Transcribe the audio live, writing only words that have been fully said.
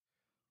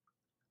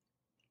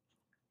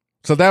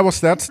So that was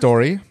that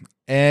story.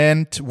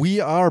 And we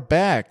are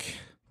back.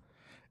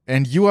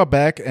 And you are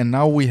back. And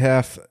now we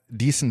have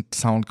decent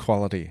sound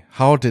quality.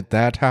 How did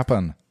that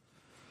happen?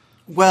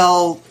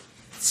 Well,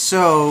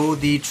 so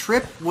the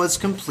trip was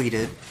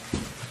completed.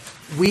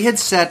 We had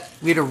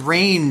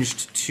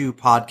arranged to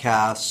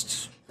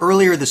podcast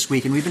earlier this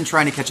week, and we've been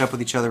trying to catch up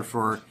with each other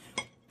for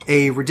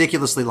a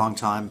ridiculously long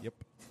time. Yep.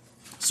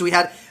 So we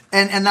had,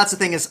 and that's the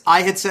thing is,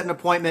 I had set an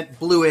appointment,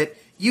 blew it.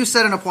 You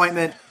set an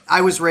appointment,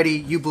 I was ready,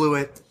 you blew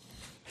it.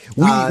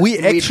 We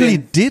actually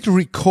did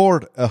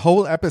record a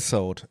whole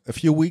episode a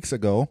few weeks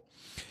ago,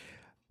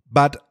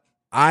 but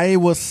I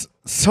was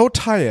so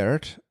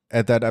tired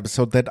at that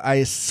episode that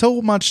I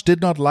so much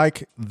did not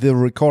like the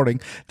recording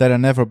that I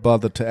never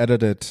bothered to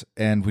edit it,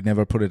 and we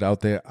never put it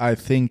out there. I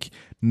think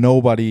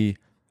nobody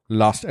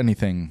lost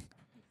anything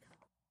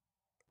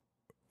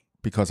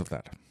because of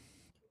that.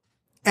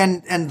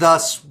 And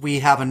thus we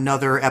have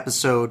another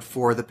episode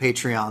for the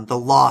Patreon, the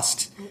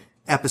lost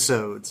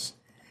episodes.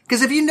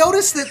 Because if you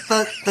notice that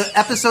the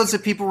episodes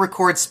that people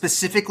record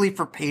specifically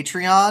for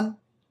Patreon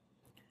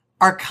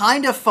are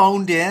kind of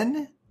phoned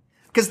in,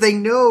 because they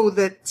know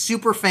that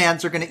super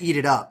fans are going to eat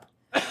it up.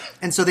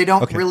 And so they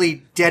don't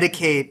really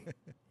dedicate,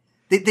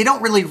 they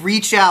don't really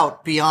reach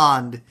out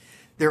beyond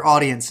their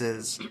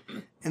audiences.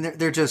 And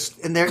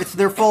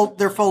they're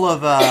full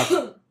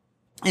of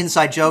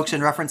inside jokes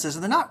and references,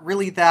 and they're not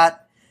really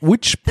that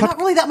much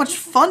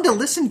fun to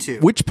listen to.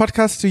 Which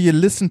podcast do you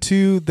listen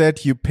to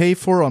that you pay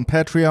for on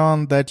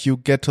Patreon that you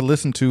get to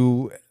listen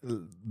to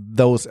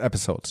those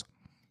episodes?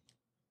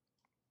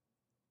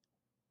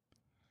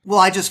 Well,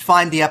 I just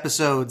find the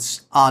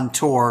episodes on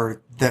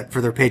tour that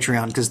for their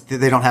Patreon because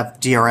they don't have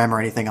DRM or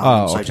anything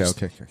on them. So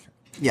okay.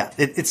 Yeah,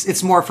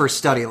 it's more for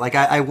study. Like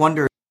I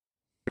wonder,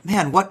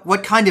 man,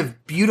 what kind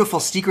of beautiful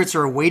secrets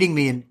are awaiting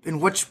me in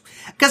which,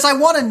 because I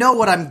want to know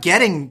what I'm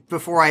getting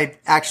before I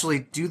actually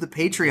do the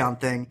Patreon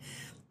thing.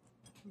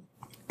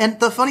 And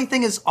the funny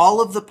thing is,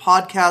 all of the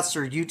podcasts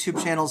or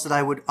YouTube channels that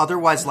I would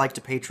otherwise like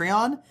to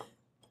Patreon,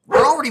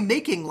 we're already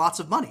making lots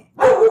of money.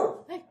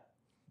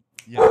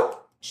 Yeah.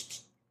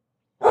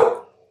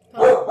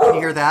 Can you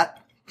hear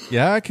that?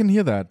 Yeah, I can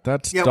hear that.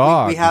 That's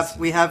dog.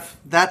 We have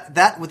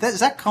that. Is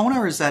that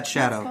Kona or is that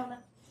Shadow? Kona.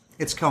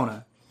 It's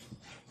Kona.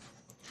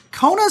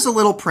 Kona's a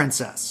little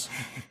princess.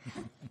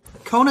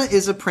 Kona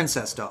is a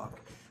princess dog.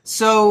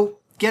 So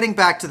getting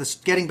back to the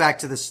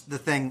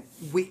thing.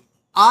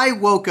 I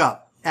woke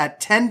up at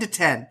 10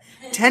 to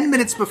 10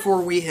 minutes before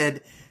we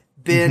had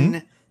been.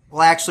 Mm-hmm.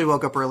 Well, I actually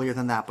woke up earlier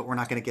than that, but we're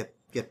not going to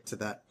get to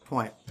that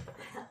point.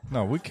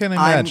 No, we can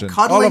imagine.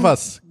 All of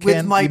us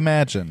can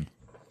imagine.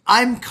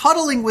 I'm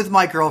cuddling with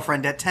my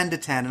girlfriend at 10 to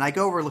 10, and I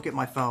go over and look at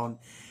my phone.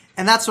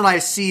 And that's when I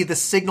see the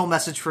signal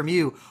message from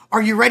you.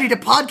 Are you ready to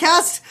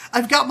podcast?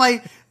 I've got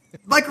my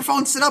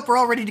microphone set up. We're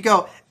all ready to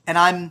go. And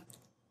I'm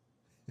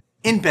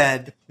in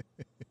bed,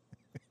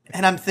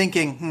 and I'm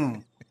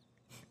thinking,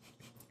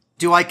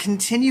 do I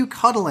continue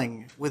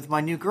cuddling with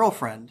my new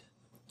girlfriend?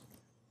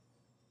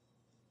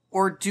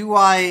 Or do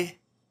I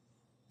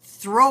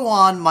throw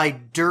on my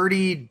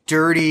dirty,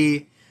 or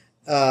do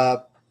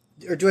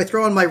I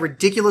throw on my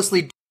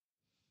ridiculously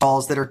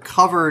balls that are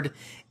covered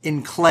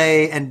in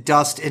clay and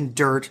dust and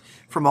dirt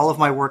from all of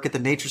my work at the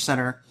Nature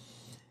Center,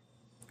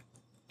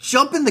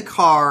 jump in the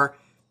car,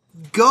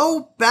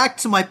 go back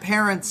to my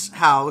parents'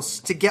 house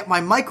to get my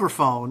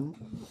microphone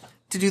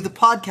to do the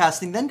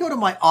podcasting, then go to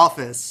my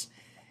office,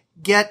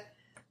 get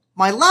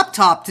my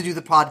laptop to do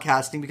the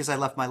podcasting because I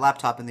left my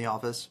laptop in the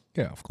office.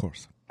 Yeah, of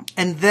course.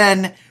 And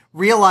then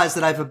realize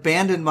that I've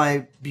abandoned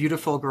my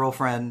beautiful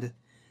girlfriend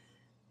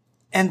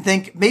and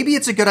think maybe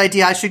it's a good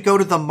idea. I should go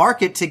to the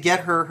market to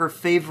get her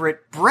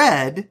favorite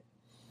bread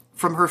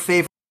from her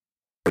favorite,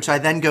 which I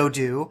then go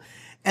do.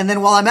 And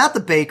then while I'm at the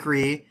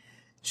bakery,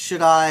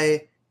 should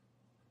I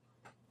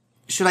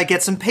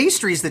get some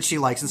pastries that she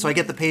likes? And so I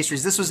get the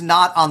pastries. This was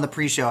not on the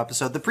pre-show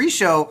episode. The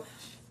pre-show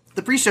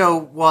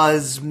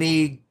was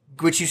me,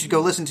 which you should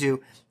go listen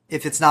to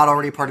if it's not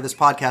already part of this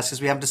podcast, because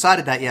we haven't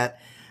decided that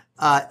yet,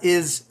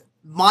 is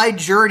my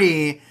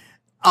journey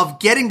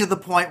of getting to the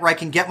point where I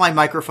can get my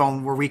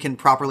microphone where we can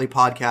properly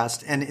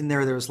podcast. And in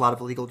there was a lot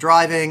of illegal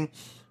driving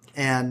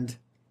and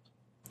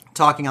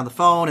talking on the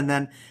phone, and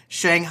then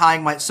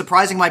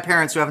surprising my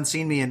parents who haven't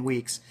seen me in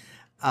weeks.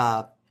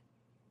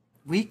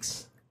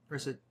 Weeks? Or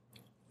is it?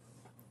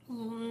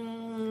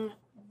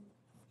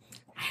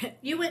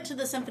 You went to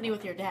the symphony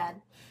with your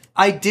dad.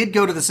 I did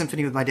go to the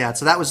symphony with my dad.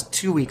 So that was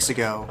 2 weeks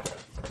ago.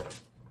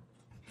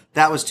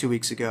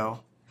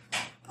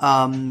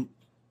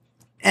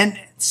 And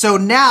so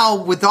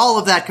now, with all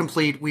of that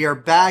complete, we are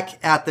back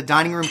at the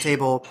dining room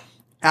table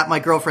at my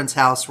girlfriend's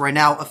house, where I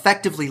now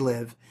effectively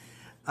live,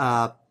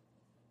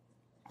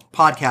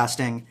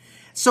 podcasting.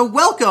 So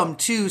welcome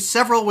to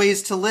Several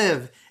Ways to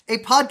Live, a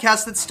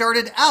podcast that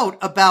started out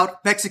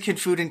about Mexican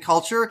food and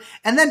culture,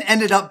 and then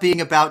ended up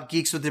being about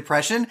geeks with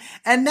depression,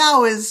 and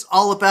now is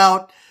all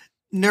about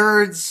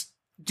nerds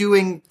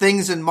doing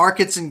things in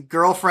markets and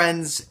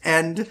girlfriends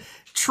and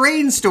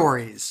train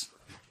stories.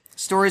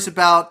 Stories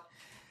about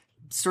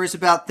stories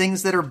about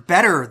things that are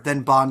better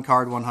than Bond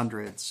Card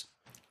 100s.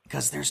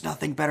 Because there's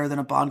nothing better than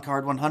a Bond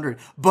Card 100.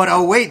 But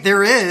oh wait,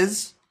 there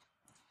is.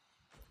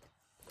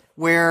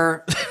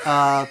 Where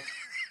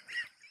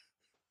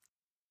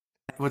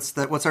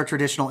what's our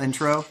traditional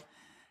intro?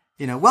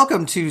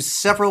 Welcome to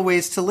Several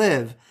Ways to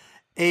Live,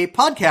 a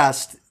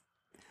podcast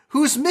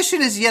whose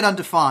mission is yet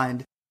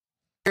undefined.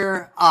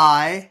 Where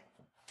I,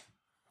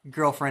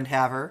 girlfriend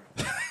haver,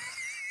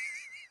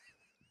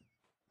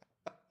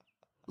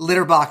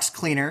 litter box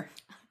cleaner,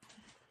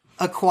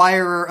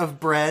 acquirer of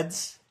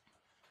breads,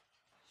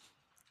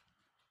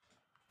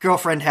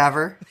 girlfriend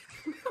haver.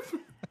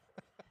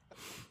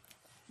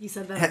 You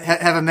said that.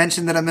 Have I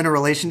mentioned that I'm in a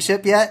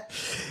relationship yet?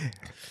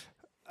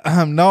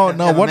 No.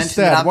 What's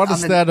that? What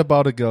is that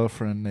about a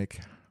girlfriend, Nick?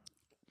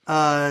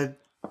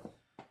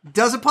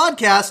 Does a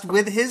podcast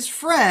with his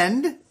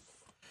friend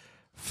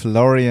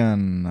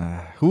Florian,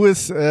 who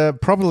is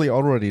probably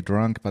already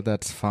drunk, but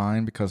that's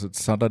fine because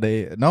it's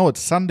Saturday. No,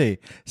 it's Sunday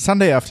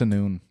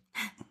afternoon.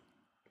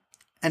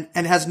 And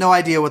has no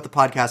idea what the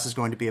podcast is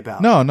going to be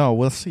about. No,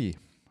 we'll see.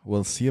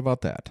 We'll see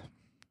about that.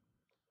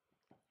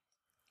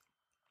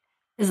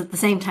 Is it the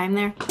same time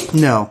there?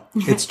 No,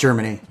 it's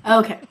Germany.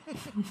 Okay.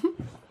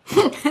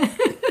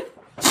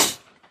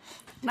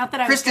 Not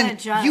that I was going to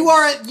judge. you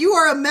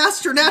are a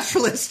master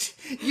naturalist.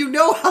 You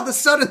know how the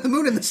sun and the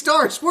moon and the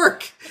stars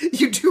work.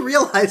 You do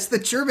realize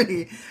that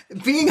Germany,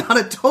 being on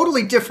a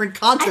totally different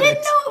continent. I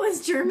didn't know it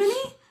was Germany.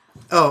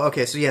 Oh,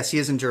 okay. So yes, he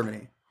is in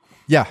Germany.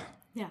 Yeah.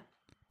 Yeah.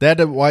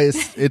 That's why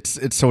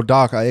it's so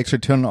dark. I actually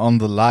turned on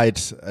the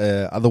light.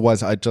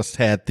 Otherwise, I just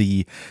had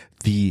the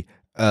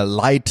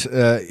light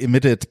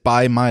emitted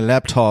by my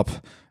laptop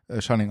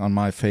shining on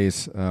my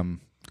face.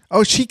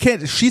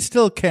 She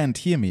still can't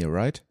hear me,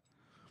 right?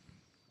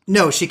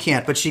 No, she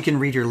can't, but she can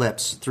read your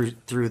lips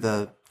through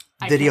the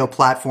video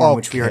platform,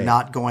 which we are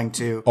not going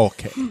to.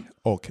 Okay.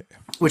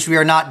 Which we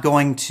are not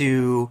going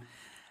to.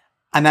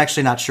 I'm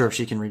actually not sure if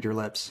she can read your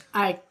lips.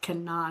 I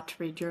cannot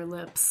read your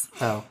lips.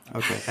 Oh,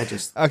 okay. I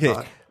just okay.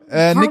 thought.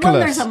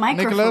 Nicholas, there's a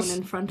microphone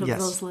in front of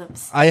those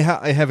lips. I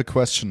have a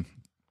question.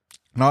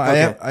 Now,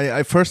 okay.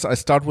 I first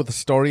start with a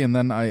story and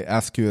then I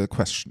ask you a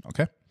question.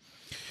 Okay.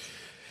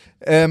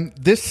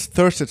 This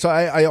Thursday, so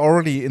I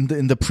already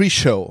in the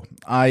pre-show,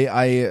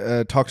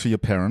 I talked to your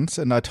parents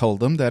and I told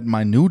them that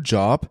my new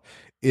job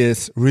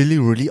is really,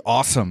 really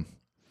awesome,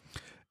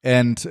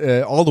 and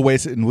all the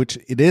ways in which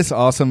it is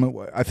awesome,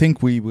 I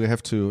think we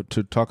have to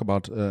talk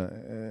about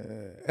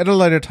at a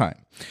later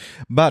time.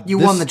 But you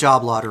won the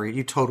job lottery.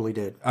 You totally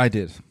did. I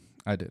did.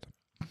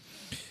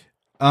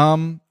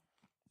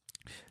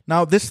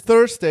 Now, this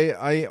Thursday,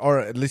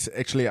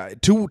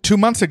 two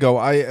months ago,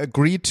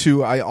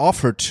 I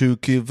offered to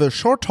give a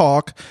short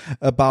talk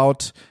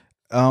about,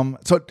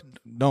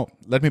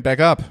 let me back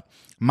up.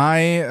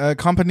 My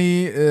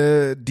company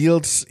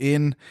deals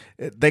in,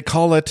 they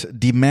call it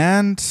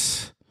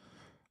DRT,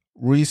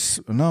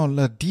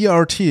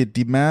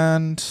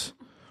 demand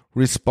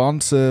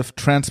responsive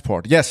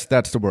transport. Yes,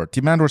 that's the word,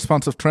 demand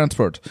responsive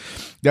transport.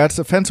 That's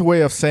a fancy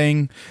way of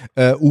saying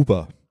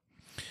Uber.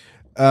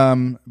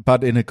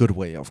 But in a good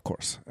way, of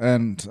course.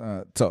 And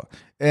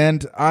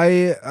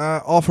I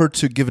offered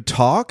to give a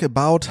talk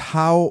about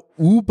how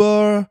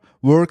Uber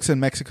works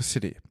in Mexico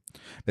City.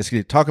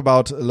 Basically, talk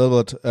about a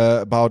little bit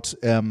about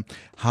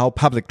how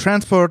public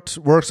transport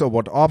works, or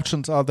what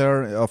options are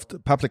there of the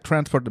public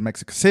transport in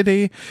Mexico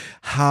City.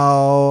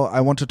 I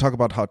want to talk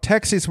about how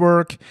taxis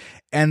work,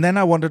 and then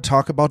I want to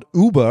talk about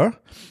Uber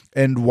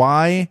and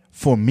why,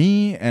 for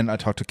me, and I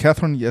talked to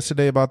Catherine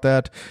yesterday about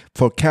that.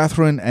 For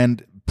Catherine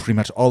and pretty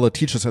much all the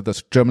teachers at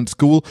this German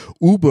school,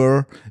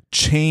 Uber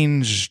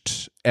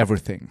changed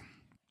everything.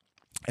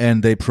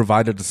 And they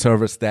provided a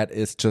service that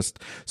is just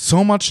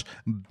so much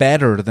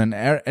better than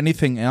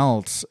anything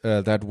else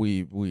that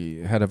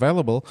we had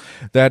available,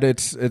 that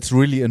it's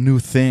really a new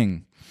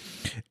thing.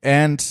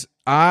 And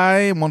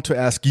I want to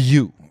ask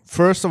you,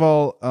 first of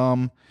all,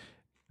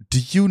 do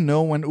you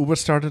know when Uber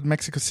started in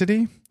Mexico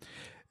City?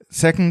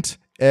 Second,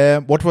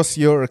 what was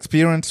your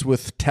experience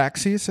with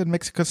taxis in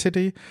Mexico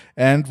City?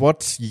 And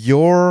what's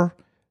your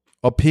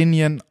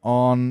opinion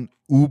on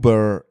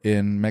Uber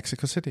in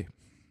Mexico City?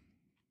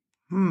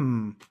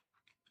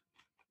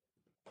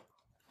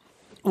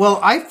 Well,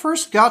 I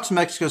first got to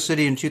Mexico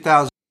City in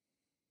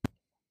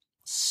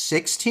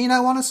 2016,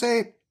 I want to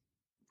say.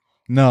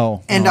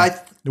 No. And no.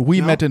 We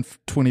met in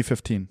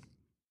 2015.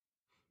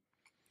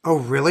 Oh,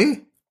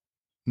 really?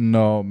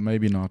 No,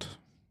 maybe not.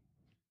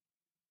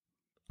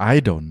 I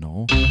don't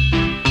know.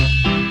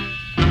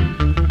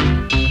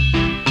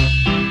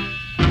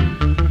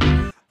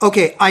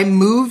 Okay, I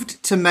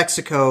moved to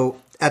Mexico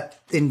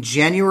in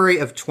January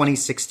of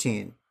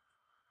 2016.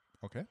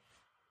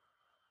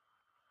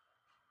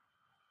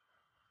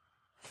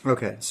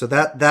 Okay, so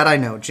that I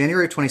know.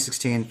 January of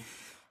 2016.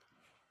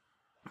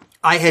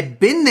 I had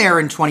been there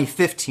in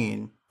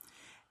 2015,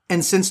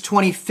 and since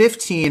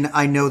 2015,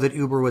 I know that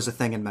Uber was a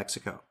thing in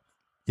Mexico.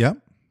 Yeah,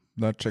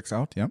 that checks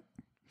out, yeah.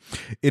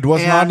 It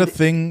was not a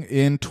thing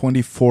in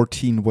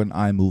 2014 when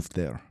I moved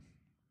there.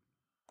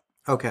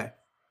 Okay.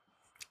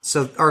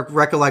 So our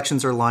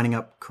recollections are lining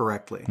up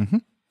correctly. Mm-hmm.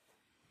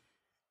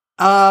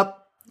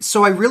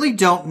 So I really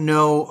don't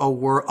know a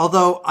word,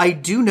 although I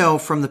do know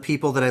from the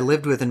people that I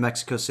lived with in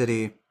Mexico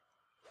City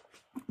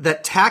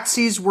that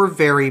taxis were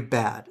very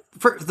bad.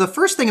 The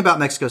first thing about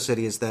Mexico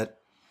City is that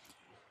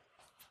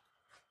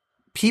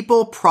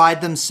people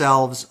pride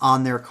themselves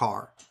on their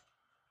car.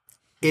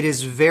 It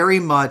is very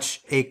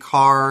much a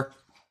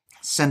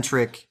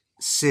car-centric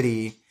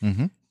city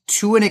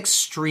to an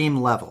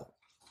extreme level.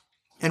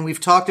 And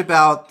we've talked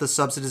about the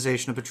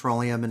subsidization of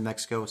petroleum in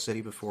Mexico City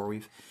before.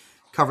 We've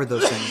covered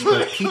those things.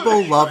 But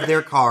people love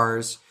their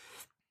cars.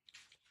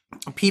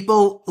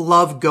 People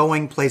love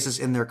going places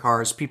in their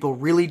cars. People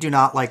really do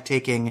not like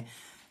taking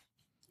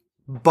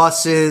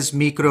buses,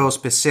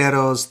 micros,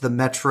 peceros, the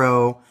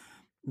metro,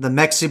 the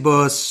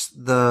Mexibus,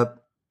 the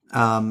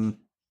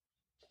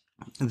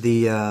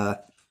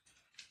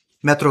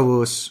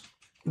Metrobus,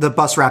 the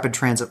bus rapid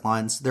transit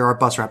lines. There are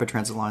bus rapid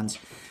transit lines.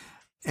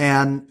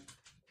 And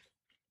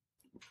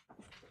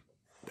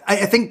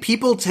I think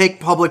people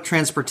take public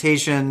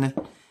transportation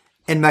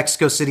in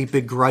Mexico City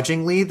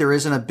begrudgingly. There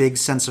isn't a big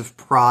sense of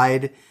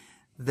pride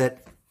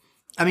that,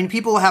 I mean,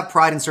 people have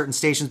pride in certain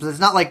stations, but it's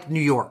not like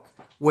New York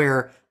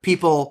where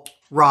people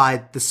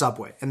ride the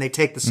subway and they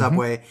take the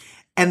subway.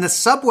 And the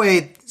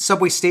subway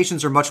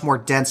stations are much more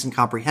dense and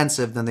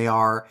comprehensive than they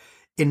are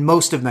in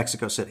most of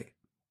Mexico City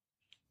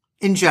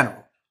in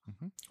general.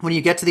 When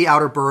you get to the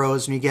outer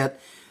boroughs, when you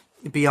get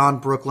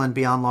beyond Brooklyn,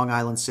 beyond Long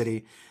Island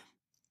City.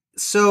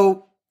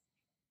 So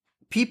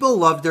people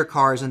loved their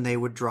cars and they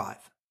would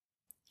drive.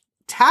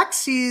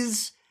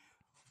 Taxis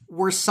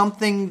were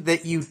something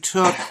that you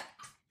took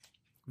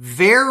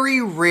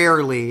very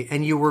rarely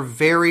and you were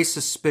very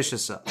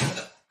suspicious of.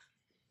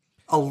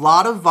 A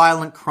lot of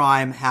violent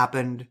crime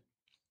happened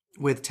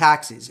with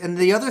taxis. And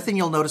the other thing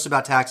you'll notice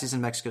about taxis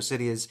in Mexico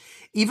City is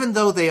even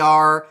though they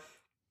are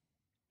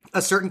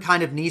a certain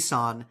kind of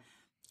Nissan,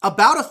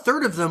 about a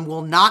third of them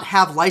will not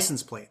have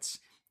license plates.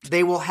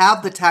 They will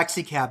have the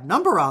taxi cab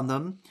number on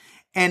them,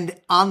 and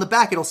on the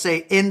back it'll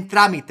say "En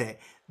trámite."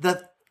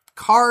 The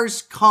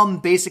cars come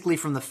basically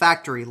from the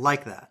factory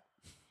like that.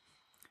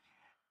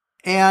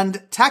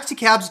 And taxi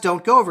cabs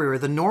don't go everywhere.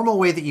 The normal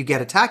way that you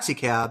get a taxi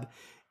cab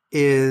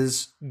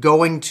is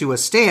going to a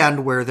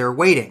stand where they're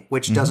waiting,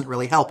 which doesn't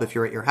really help if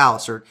you're at your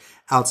house or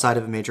outside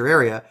of a major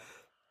area.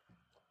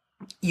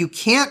 You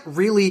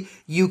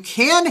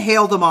can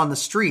hail them on the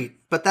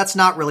street, but that's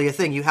not really a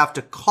thing. You have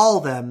to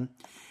call them,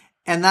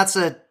 and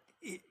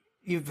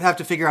you have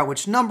to figure out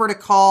which number to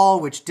call,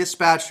 which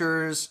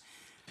dispatchers.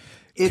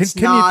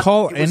 Can you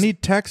call any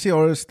taxi,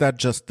 or is that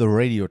just the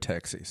radio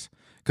taxis?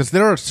 Because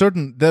there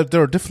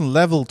are different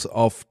levels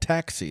of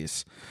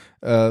taxis.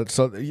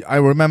 So I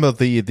remember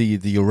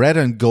the red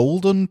and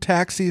golden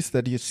taxis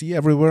that you see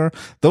everywhere.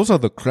 Those are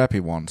the crappy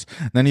ones.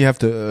 Then you have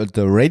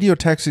the radio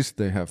taxis.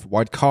 They have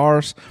white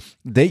cars.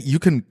 You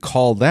can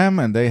call them,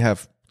 and they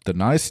have the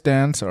nice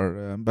stands.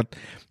 But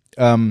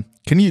can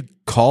you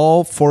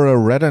call for a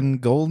red and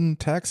golden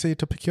taxi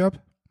to pick you up?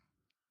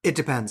 It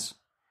depends.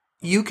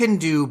 You can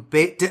do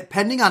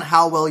depending on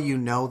how well you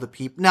know the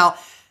people. Now,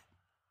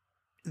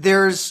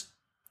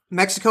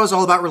 Mexico is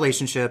all about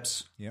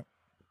relationships. Yep.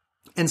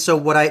 And so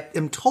what I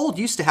am told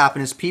used to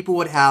happen is people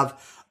would have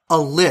a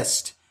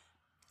list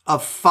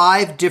of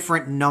 5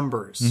 different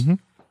numbers.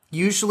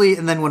 Usually,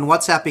 and then when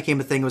WhatsApp became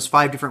a thing, it was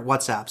 5 different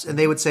WhatsApps. And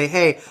they would say,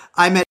 "Hey,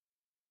 I'm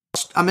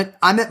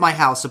at my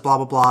house at blah,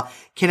 blah, blah.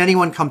 Can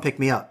anyone come pick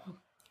me up?"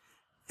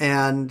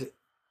 And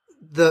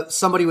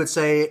somebody would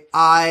say,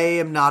 "I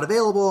am not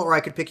available," or "I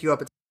could pick you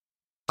up at the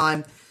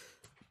time."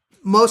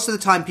 Most of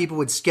the time, people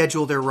would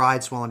schedule their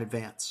rides well in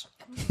advance.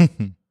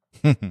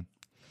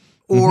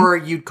 Or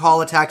you'd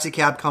call a taxi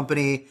cab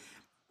company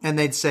and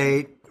they'd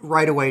say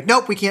right away,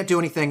 "Nope, we can't do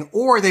anything."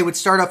 Or they would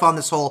start off on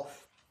this whole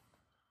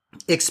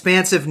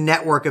expansive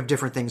network of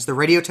different things. The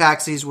radio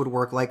taxis would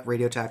work like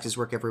radio taxis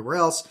work everywhere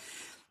else.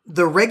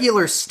 The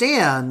regular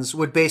stands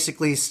would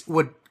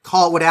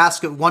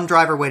ask one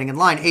driver waiting in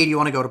line, "Hey, do you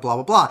want to go to blah,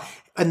 blah, blah?"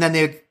 And then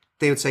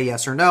they would say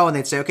yes or no. And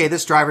they'd say, "Okay,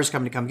 this driver's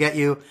coming to come get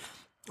you."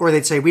 Or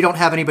they'd say, "We don't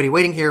have anybody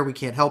waiting here. We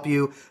can't help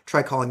you.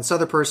 Try calling this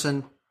other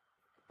person."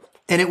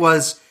 And it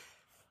was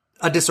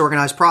a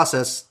disorganized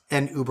process,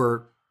 and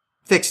Uber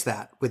fixed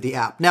that with the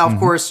app. Now, of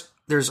course,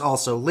 there's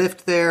also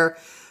Lyft there,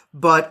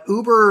 but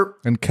Uber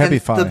and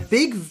Cabify.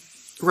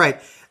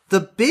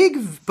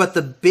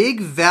 The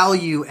big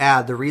value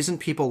add, the reason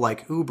people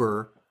like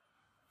Uber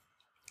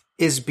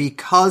is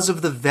because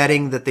of the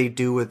vetting that they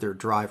do with their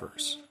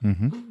drivers.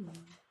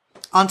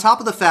 On top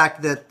of the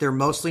fact that they're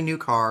mostly new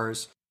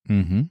cars,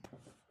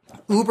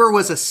 Uber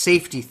was a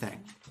safety thing.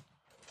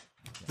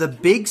 The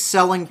big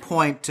selling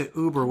point to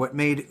Uber, what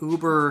made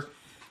Uber,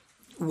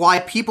 why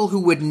people who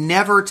would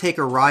never take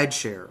a ride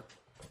share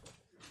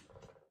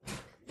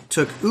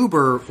took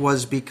Uber,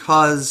 was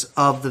because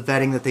of the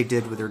vetting that they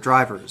did with their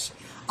drivers.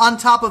 On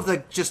top of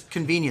the just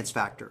convenience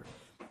factor.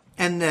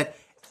 And that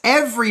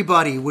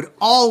everybody would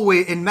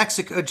always, in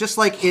Mexico, just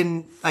like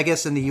in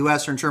the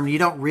US or in Germany, you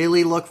don't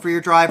really look for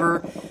your driver,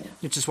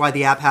 which is why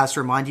the app has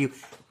to remind you.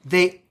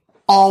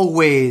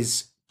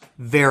 always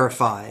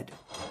verified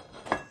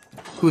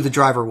who the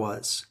driver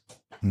was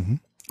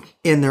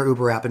in their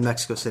Uber app in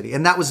Mexico City.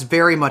 And that was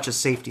very much a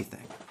safety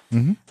thing.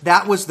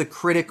 That was the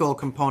critical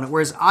component.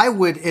 Whereas I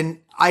would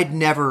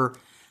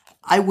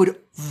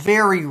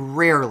very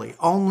rarely,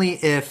 only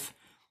if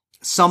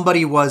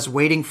somebody was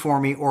waiting for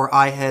me or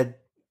I had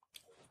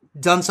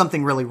done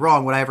something really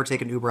wrong, would I ever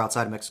take an Uber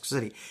outside of Mexico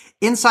City.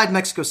 Inside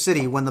Mexico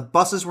City, when the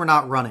buses were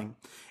not running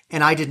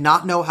and I did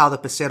not know how the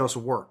Peceros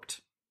worked,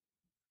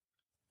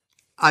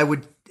 I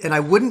would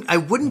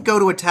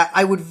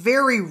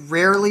very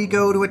rarely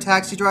go to a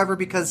taxi driver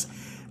because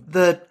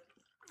the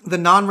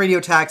non-radio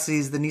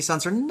taxis, the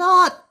Nissans, are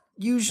not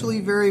usually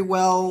very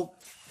well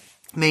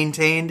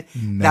maintained.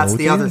 No, that's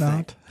the other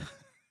not.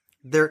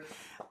 thing.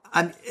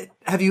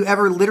 Have you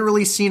ever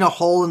literally seen a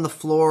hole in the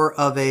floor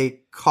of a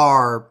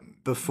car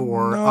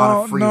before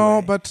on a freeway?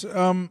 No, but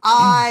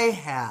I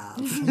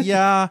have.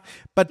 yeah,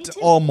 but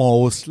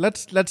almost.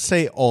 Let's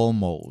say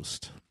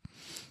almost.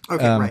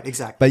 Okay, right,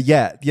 exactly. But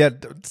yeah.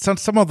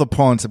 Some of the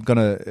points I'm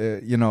gonna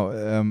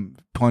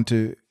point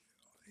to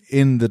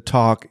in the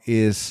talk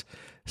is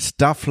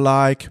stuff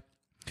like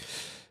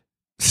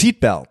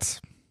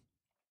seatbelts.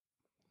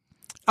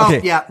 Oh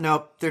yeah,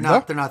 no, they're not.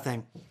 No? They're not a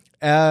thing.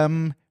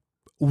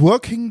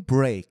 Working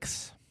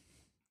brakes.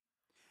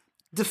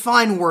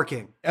 Define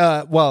working.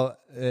 Working.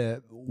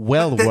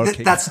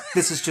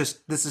 This is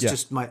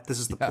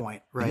the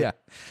point, right?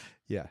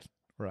 Yeah,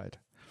 right.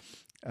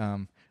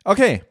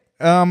 Okay.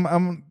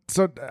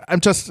 So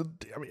I'm just,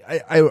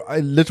 I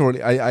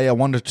literally, I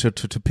wanted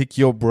to pick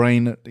your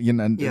brain,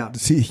 and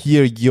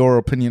hear your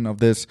opinion of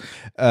this,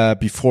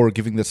 before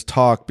giving this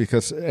talk,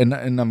 because, and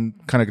I'm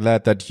kind of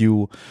glad that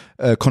you,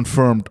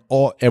 confirmed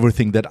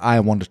everything that I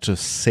wanted to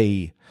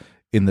say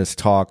in this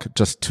talk,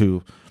 just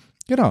to,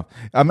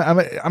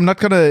 I'm not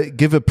going to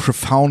give a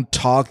profound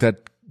talk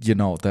that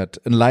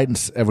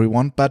enlightens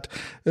everyone, but,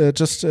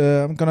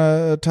 I'm going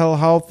to tell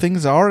how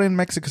things are in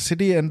Mexico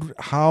City and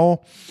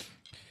how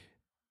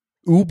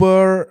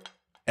Uber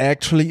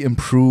actually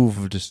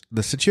improved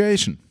the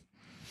situation.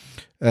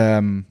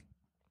 And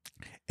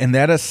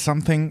that is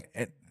something,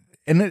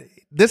 and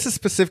this is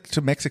specific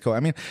to Mexico. I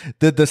mean,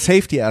 the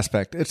safety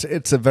aspect,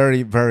 it's a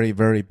very, very,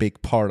 very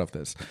big part of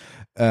this.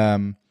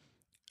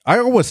 I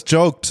always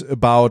joked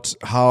about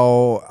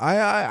how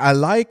I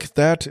like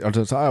that.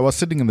 I was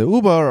sitting in the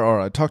Uber, or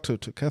I talked to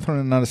Catherine,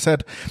 and I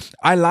said,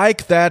 I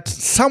like that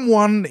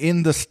someone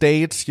in the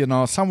States,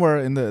 somewhere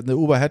in the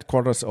Uber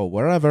headquarters or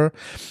wherever,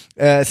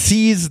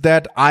 sees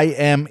that I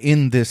am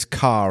in this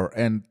car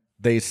and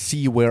they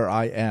see where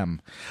I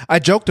am. I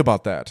joked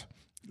about that.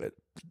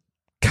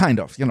 Kind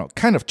of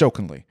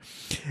jokingly.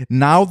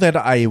 Now that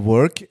I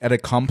work at a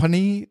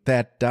company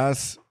that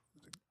does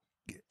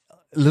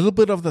a little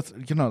bit of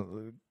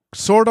the,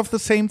 sort of the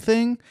same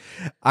thing,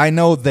 I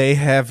know they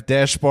have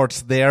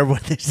dashboards there where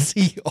they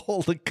see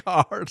all the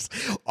cars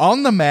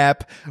on the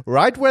map,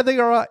 right where they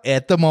are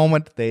at the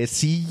moment. They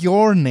see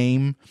your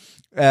name,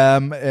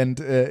 and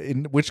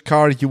in which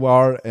car you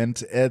are, and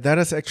that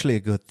is actually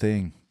a good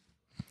thing.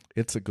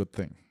 It's a good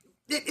thing.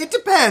 It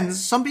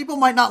depends. Some people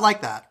might not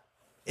like that.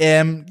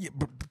 Then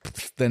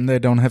they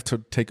don't have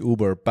to take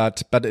Uber,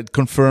 but it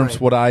confirms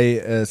what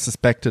I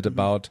suspected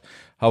about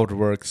how it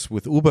works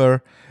with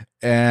Uber.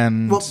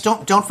 And well,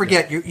 don't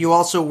forget, you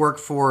also work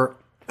for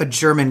a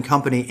German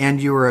company,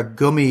 and you are a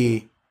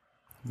Gummibahner.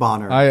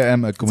 I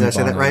am a Gummibahner. Did I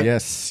say that right?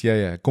 Yes,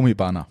 yeah,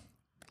 Gummibahner.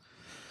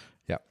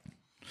 Yeah.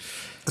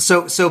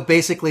 So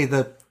basically,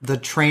 the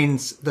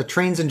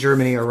trains in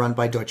Germany are run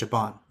by Deutsche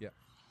Bahn. Yeah.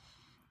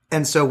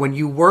 And so when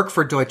you work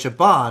for Deutsche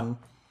Bahn,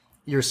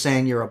 you're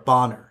saying you're a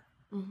Bahner.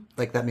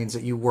 Like that means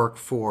that you work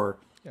for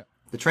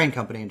the train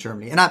company in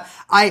Germany. And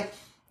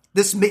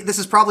this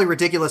is probably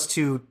ridiculous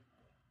to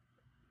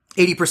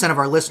 80% of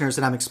our listeners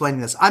that I'm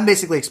explaining this. I'm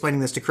basically explaining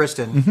this to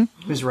Kristen,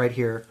 who's right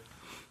here,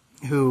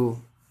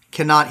 who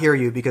cannot hear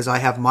you because I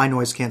have my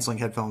noise canceling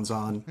headphones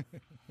on.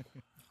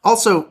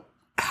 Also,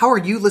 how are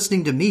you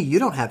listening to me? You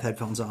don't have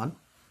headphones on.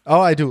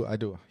 Oh, I do.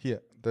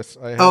 Here.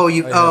 Okay.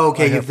 You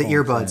have the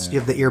earbuds. Yeah. You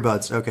have the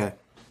earbuds. Okay.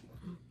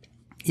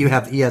 He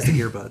has the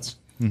earbuds.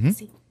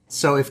 Mm-hmm.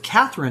 So if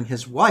Catherine,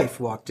 his wife,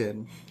 walked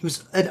in,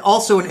 who's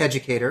also an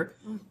educator,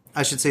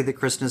 I should say that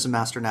Kristen is a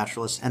master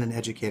naturalist and an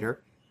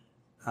educator.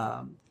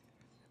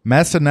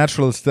 Master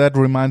Naturalist, that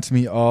reminds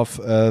me of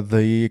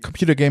the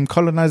computer game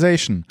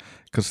Colonization,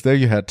 because there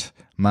you had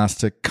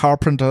Master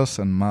Carpenters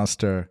and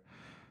Master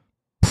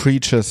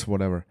Preachers,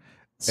 whatever.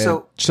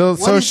 So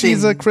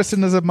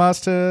Kristen is a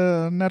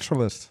Master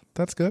Naturalist.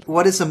 That's good.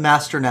 What is a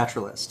Master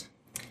Naturalist?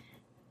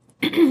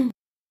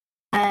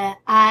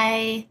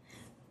 I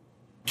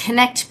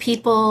connect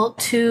people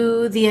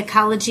to the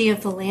ecology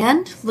of the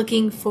land,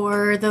 looking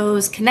for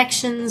those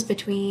connections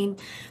between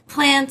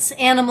plants,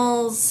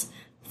 animals,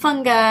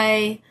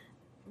 fungi,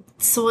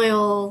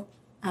 soil,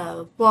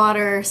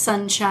 water,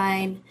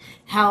 sunshine,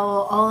 how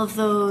all of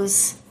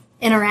those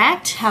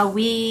interact, how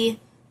we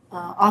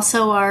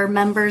also are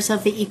members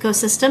of the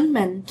ecosystem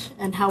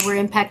and how we're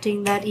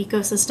impacting that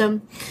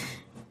ecosystem.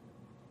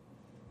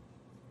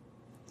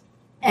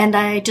 And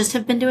I just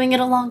have been doing it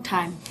a long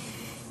time.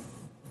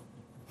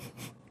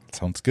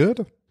 Sounds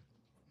good.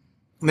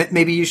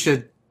 Maybe you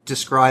should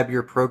describe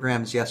your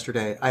programs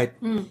yesterday.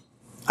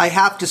 I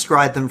have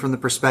described them from the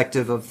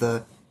perspective of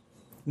the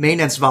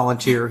maintenance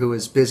volunteer who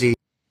is busy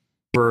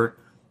for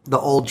the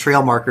old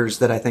trail markers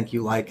that I think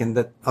you like and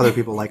that other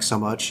people like so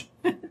much.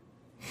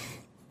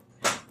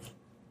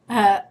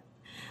 I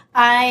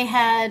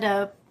had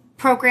a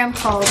program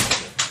called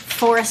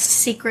Forest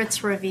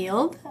Secrets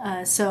Revealed.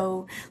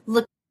 So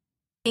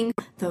looking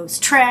at those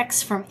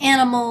tracks from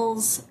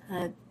animals,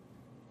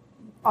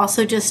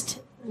 also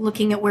just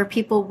looking at where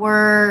people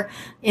were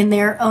in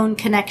their own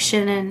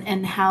connection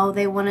and how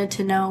they wanted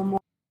to know more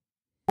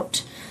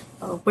about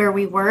where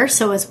we were.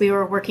 So as we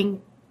were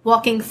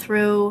walking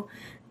through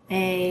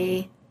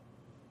a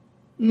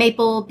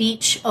maple,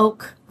 beech,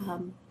 oak,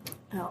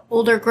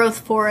 older growth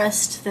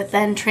forest that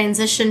then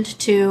transitioned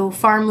to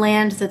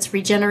farmland that's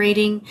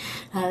regenerating.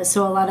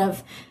 So a lot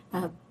of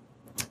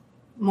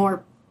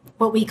more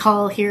what we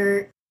call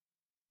here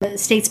the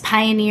state's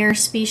pioneer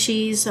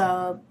species,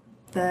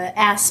 the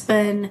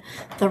aspen,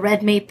 the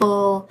red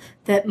maple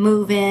that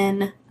move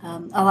in,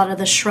 a lot of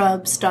the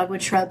shrubs,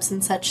 dogwood shrubs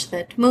and such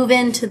that move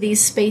into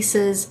these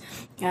spaces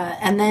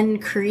and then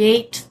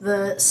create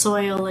the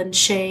soil and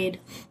shade.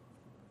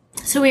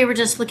 So we were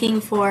just looking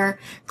for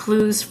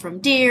clues from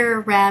deer,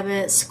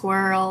 rabbit,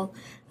 squirrel,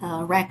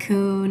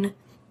 raccoon,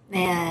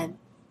 and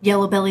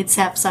yellow-bellied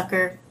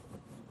sapsucker,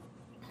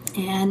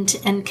 and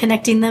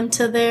connecting them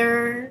to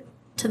their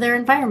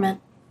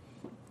environment.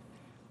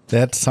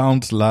 That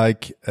sounds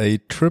like a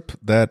trip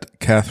that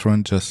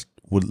Catherine just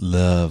would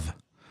love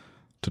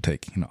to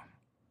take.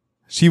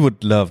 She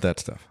would love that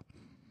stuff.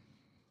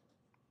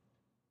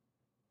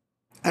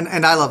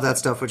 And I love that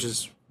stuff, which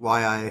is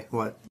why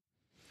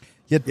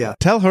Yeah.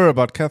 Tell her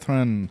about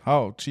Catherine,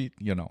 how she,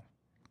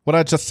 what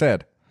I just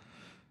said.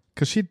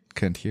 Because she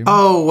can't hear me.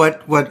 Oh,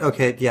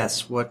 okay,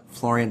 yes. What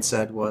Florian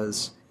said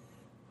was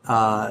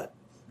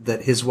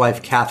that his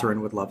wife,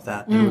 Catherine, would love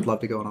that and would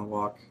love to go on a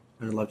walk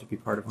and would love to be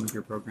part of one of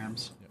your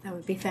programs. That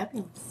would be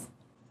fabulous.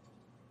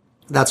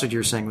 That's what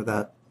you're saying with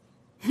that.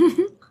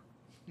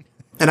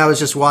 And I was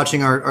just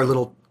watching our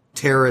little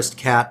terrorist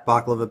cat,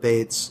 Baklava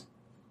Bates,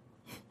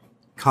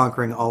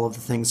 conquering all of the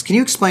things. Can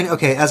you explain,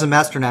 okay, as a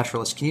master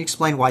naturalist, can you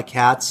explain why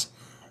cats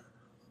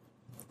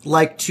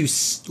like to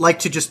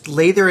just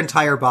lay their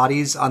entire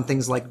bodies on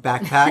things like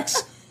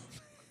backpacks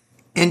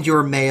and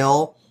your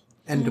mail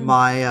and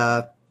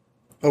my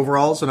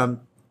overalls when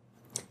I'm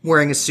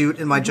wearing a suit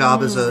in my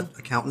job as an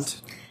accountant?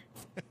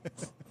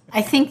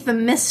 I think the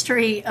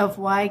mystery of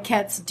why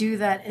cats do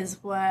that is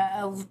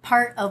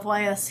part of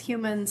why us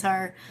humans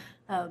are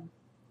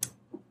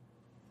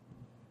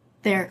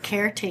they're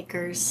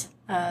caretakers.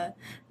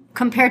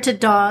 Compared to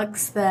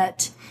dogs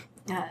that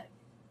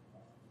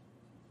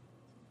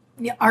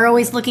are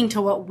always looking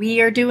to what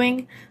we are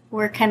doing,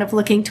 we're kind of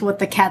looking to what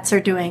the cats are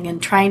doing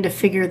and trying to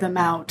figure them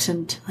out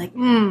and like,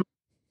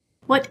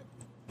 what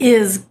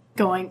is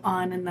going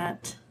on in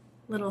that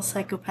little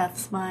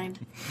psychopath's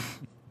mind?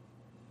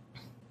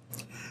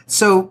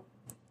 So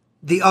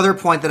the other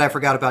point that I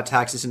forgot about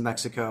taxis in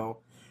Mexico,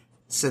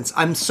 since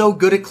I'm so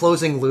good at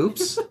closing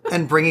loops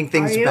and bringing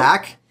things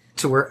back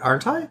to where,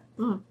 aren't I?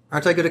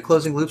 Aren't I good at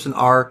closing loops in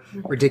our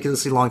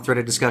ridiculously long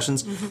threaded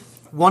discussions?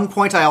 One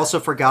point I also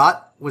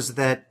forgot was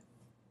that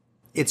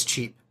it's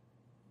cheap.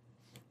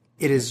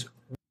 It is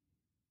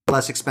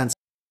less expensive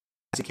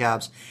than taxi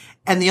cabs.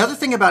 And the other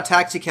thing about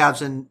taxi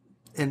cabs in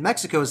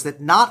Mexico is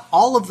that not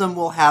all of them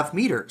will have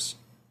meters.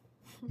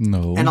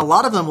 No. And a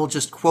lot of them will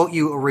just quote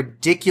you a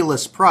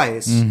ridiculous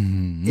price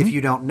if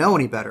you don't know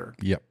any better.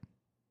 Yep.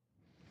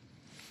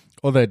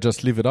 Or they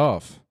just leave it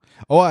off.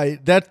 Oh,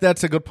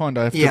 that's a good point.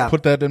 I have to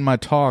put that in my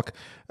talk.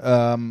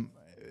 How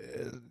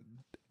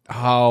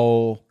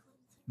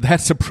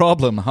that's a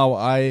problem.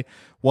 How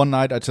one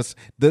night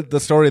the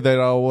story that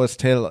I always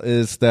tell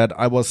is that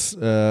I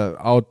was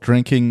out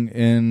drinking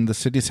in the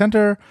city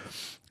center,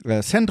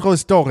 Centro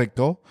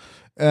Histórico,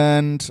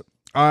 and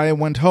I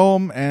went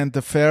home and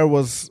the fare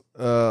was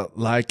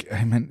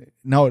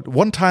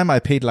one time I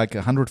paid like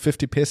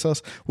 150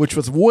 pesos, which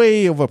was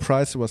way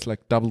overpriced. It was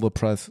like double the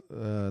price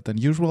than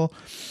usual.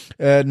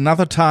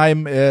 Another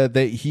time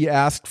he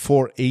asked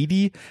for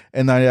 80,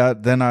 and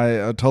then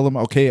I told him,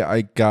 okay,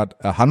 I got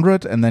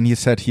 100, and then he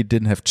said he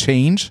didn't have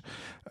change.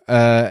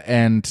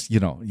 And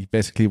he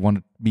basically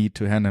wanted me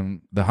to hand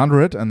him the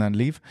 100 and then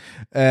leave.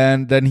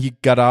 And then he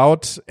got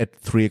out at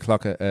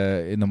 3:00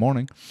 in the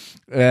morning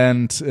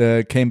and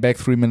came back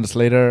 3 minutes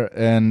later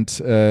and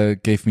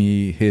gave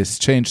me his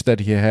change that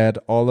he had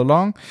all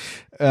along.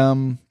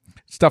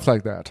 Stuff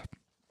like that.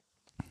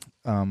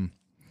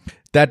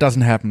 That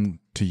doesn't happen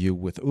to you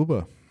with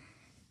Uber.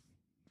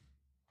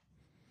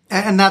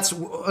 And that's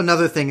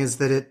another thing, is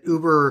that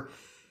Uber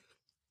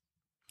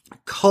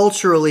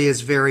culturally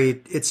is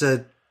it's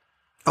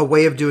a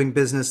way of doing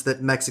business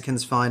that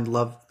Mexicans find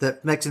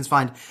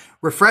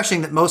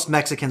refreshing, that most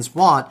Mexicans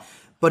want,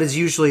 but is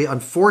usually,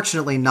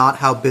 unfortunately, not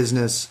how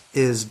business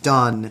is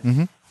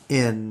done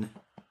in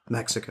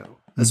Mexico.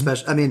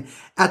 especially, I mean,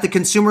 at the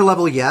consumer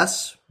level,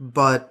 yes,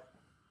 but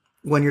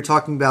when you're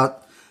talking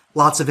about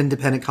lots of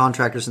independent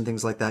contractors and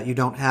things like that, you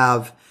don't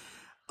have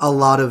a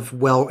lot of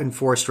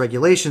well-enforced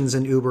regulations,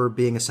 and Uber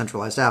being a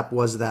centralized app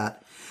was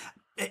that.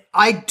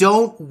 I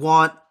don't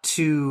want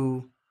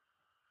to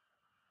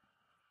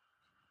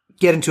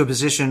get into a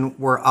position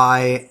where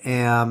I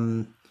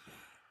am,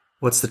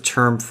 what's the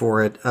term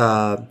for it?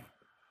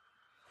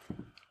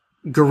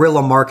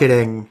 Guerrilla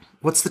marketing.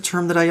 What's the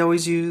term that I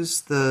always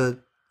use?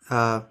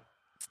 Where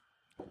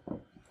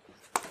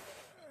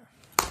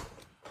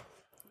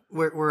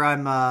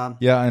I'm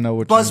I know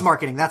what buzz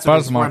marketing. That's what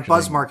it is. Where I'm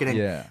buzz marketing.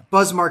 Yeah.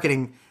 Buzz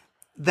marketing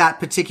that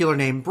particular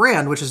name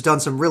brand, which has done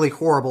some really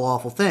horrible,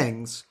 awful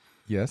things.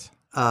 Yes.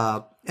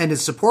 And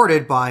is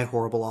supported by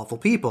horrible, awful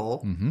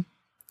people,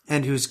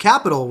 and whose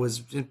capital was.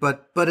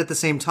 But at the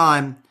same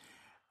time,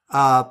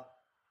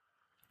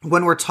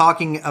 when we're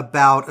talking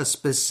about a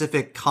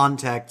specific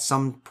context,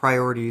 some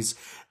priorities,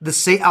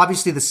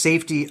 obviously the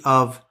safety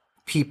of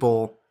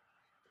people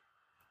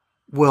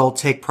will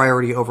take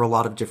priority over a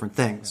lot of different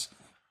things.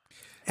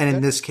 And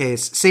in this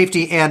case,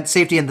 safety and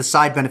the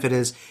side benefit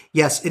is,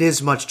 yes, it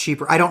is much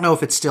cheaper. I don't know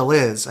if it still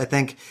is. I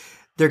think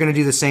they're going to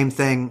do the same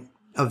thing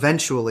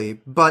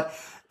eventually. But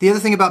the other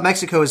thing about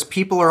Mexico is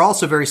people are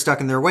also very stuck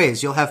in their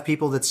ways. You'll have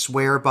people that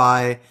swear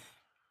by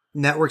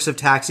networks of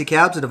taxi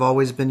cabs that have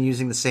always been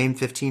using the same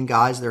 15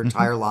 guys their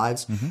entire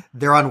lives.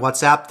 They're on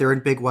WhatsApp. They're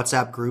in big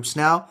WhatsApp groups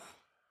now.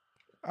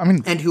 I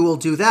mean, and who will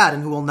do that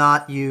and who will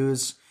not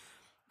use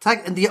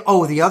tech. And the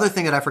other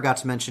thing that I forgot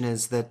to mention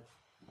is that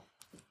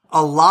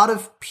a lot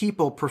of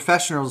people,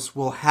 professionals,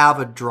 will have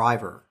a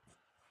driver.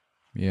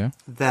 Yeah.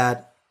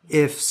 That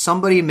if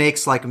somebody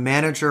makes like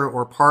manager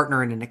or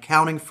partner in an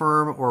accounting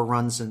firm or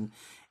runs an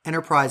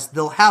enterprise,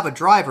 they'll have a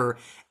driver,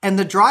 and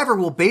the driver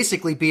will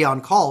basically be on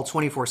call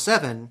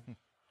 24/7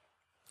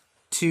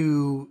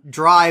 to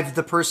drive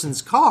the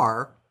person's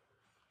car,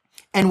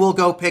 and will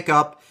go pick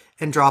up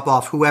and drop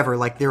off whoever.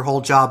 Like their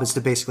whole job is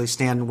to basically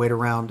stand and wait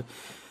around,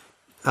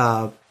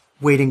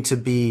 waiting to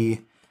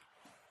be,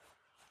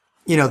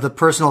 the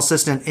personal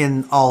assistant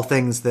in all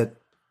things that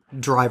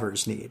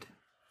drivers need.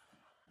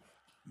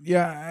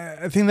 Yeah,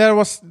 I think that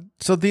was,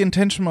 so the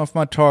intention of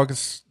my talk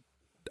is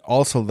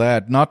also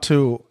that, not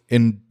to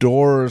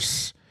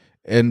endorse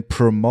and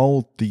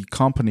promote the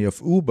company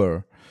of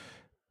Uber,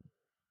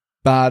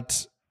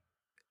 but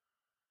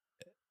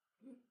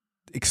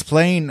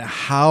explain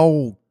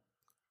how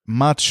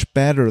much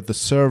better the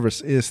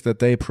service is that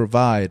they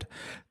provide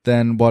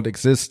than what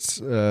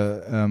exists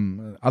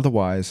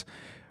otherwise.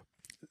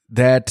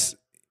 That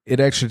it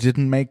actually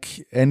didn't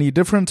make any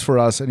difference for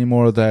us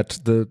anymore that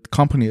the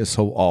company is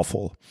so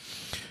awful.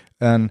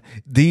 And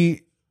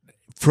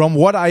from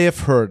what I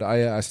have heard,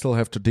 I still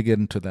have to dig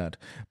into that,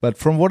 but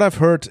from what I've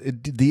heard,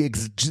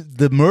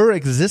 the mere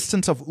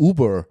existence of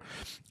Uber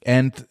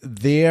and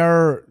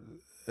their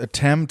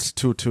attempt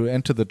to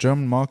enter the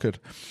German market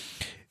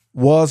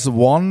was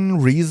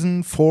one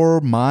reason for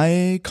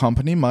my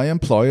company, my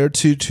employer,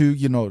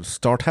 to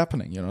start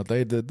happening.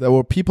 There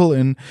were people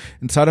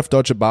inside of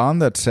Deutsche Bahn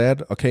that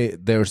said, okay,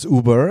 there's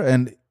Uber,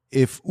 and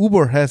if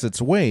Uber has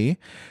its way,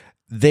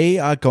 they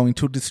are going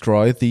to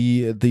destroy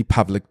the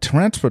public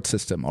transport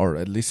system, or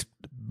at least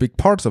big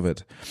parts of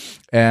it.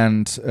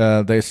 And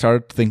they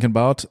started thinking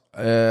about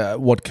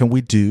what can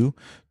we do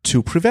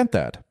to prevent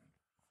that.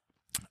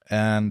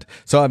 And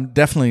so I'm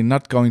definitely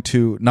not going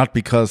to, not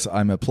because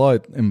I'm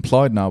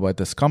employed now by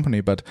this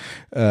company, but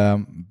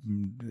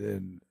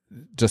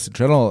just in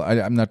general,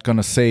 I'm not going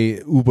to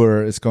say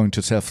Uber is going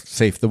to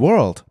save the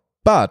world.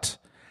 But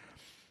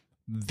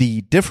the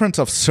difference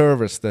of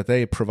service that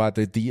they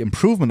provided, the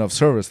improvement of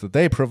service that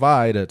they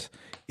provided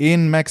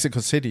in Mexico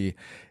City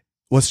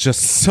was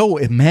just so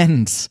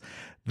immense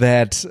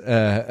that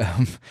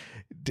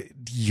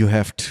you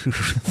have to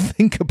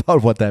think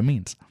about what that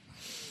means.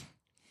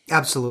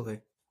 Absolutely.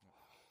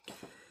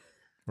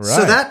 Right.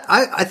 So that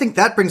I think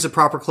that brings a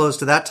proper close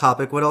to that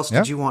topic. What else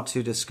did you want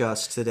to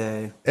discuss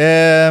today?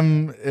 Let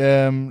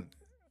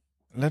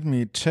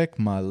me check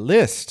my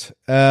list.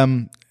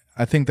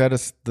 I think that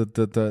is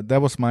that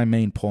was my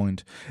main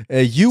point.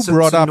 You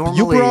brought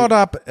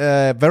up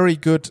a very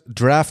good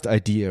draft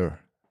idea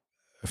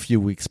a few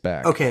weeks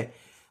back. Okay.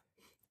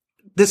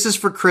 This is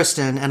for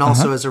Kristen, and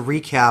also as a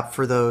recap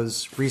for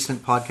those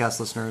recent podcast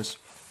listeners.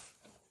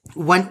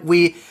 When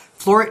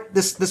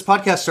this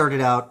podcast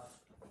started out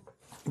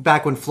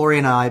back when Flory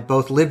and I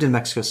both lived in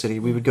Mexico City.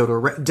 We would go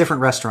to a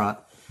different restaurant,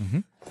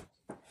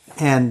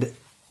 and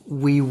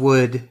we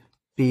would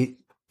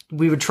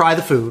try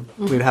the food.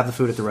 We would have the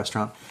food at the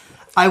restaurant.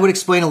 I would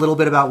explain a little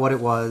bit about what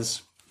it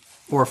was,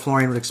 or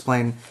Florian would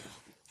explain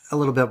a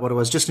little bit what it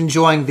was. Just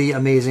enjoying the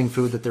amazing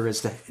food that there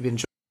is to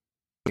enjoy.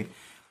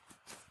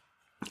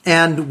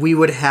 And we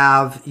would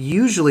have,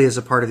 usually as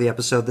a part of the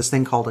episode, this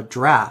thing called a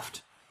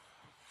draft,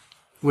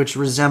 which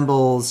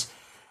resembles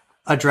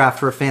a draft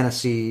for a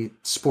fantasy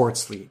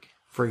sports league,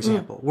 for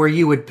example, where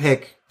you would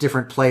pick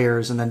different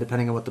players, and then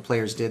depending on what the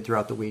players did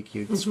throughout the week,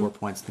 you'd score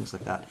points, things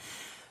like that.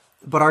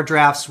 But our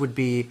drafts would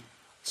be,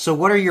 so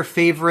what are your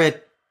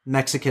favorite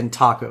Mexican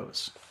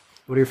tacos?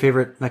 What are your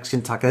favorite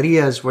Mexican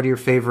taquerias? What are your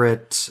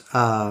favorite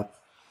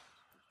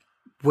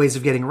ways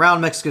of getting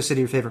around Mexico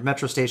City? Your favorite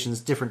metro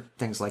stations? Different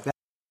things like that.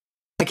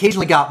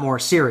 Occasionally got more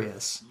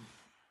serious.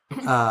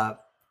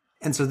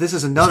 And so this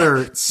is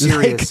another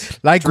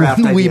serious like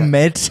draft when we idea.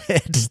 met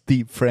at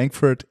the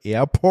Frankfurt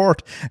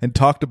airport and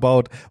talked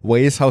about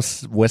ways how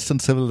Western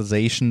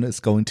civilization is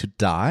going to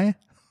die.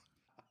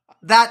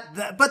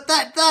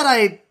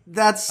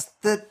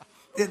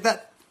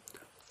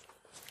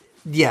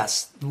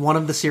 Yes, one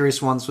of the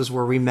serious ones was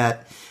where we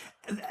met.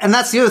 And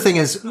that's the other thing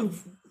is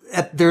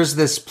there's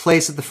this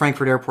place at the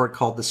Frankfurt airport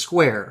called the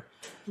Square,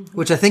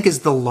 which I think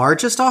is the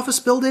largest office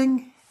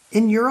building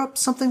in Europe,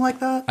 something like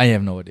that. I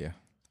have no idea.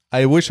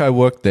 I wish I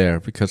worked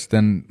there because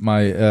then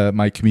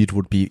my commute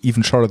would be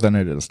even shorter than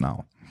it is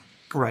now.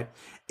 Right.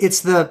 It's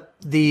the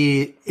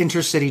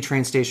intercity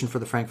train station for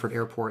the Frankfurt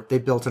airport. They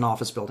built an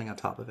office building on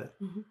top of it.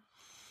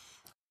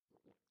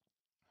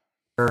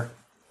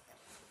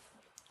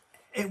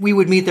 We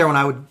would meet there when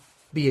I would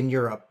be in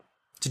Europe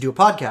to do a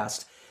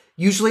podcast.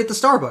 Usually at the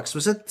Starbucks.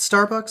 Was it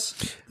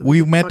Starbucks?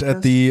 We met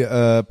at the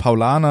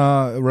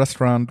Paulana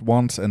restaurant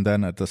once and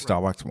then at the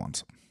Starbucks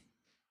once.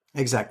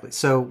 Exactly.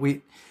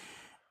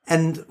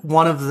 And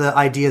one of the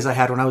ideas I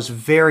had when I was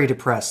very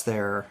depressed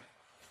there,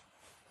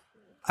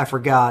 I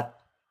forgot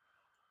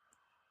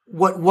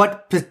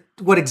what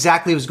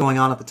exactly was going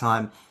on at the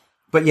time.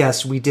 But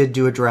yes, we did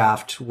do a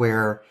draft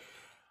where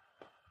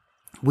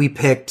we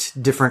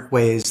picked different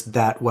ways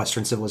that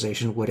Western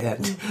civilization would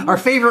end. Our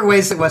favorite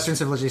ways that Western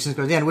civilization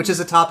would end, which is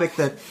a topic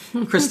that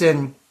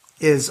Kristen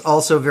is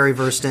also very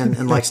versed in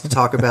and likes to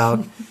talk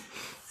about,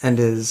 and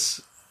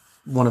is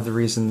one of the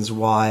reasons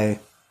why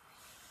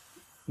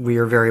we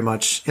are very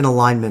much in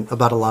alignment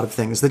about a lot of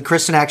things that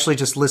Kristen actually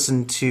just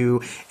listened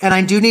to. And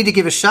I do need to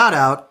give a shout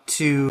out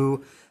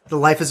to the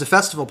Life is a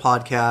Festival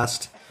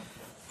podcast,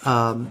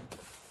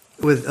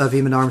 with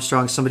Eamon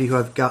Armstrong, somebody who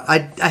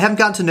I haven't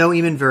gotten to know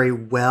Eamon very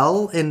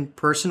well in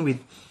person.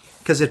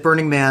 Because at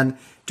Burning Man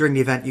during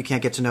the event, you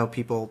can't get to know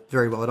people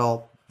very well at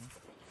all.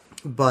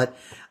 But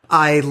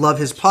I love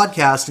his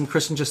podcast, and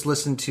Kristen just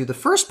listened to the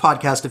first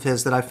podcast of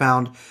his that I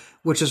found,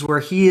 which is where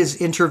he is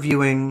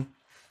interviewing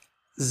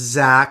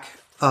Zach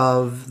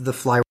of the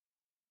Fly,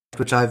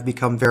 which I've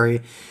become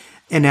very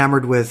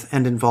enamored with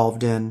and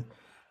involved in.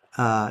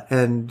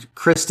 And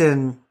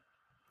Kristen,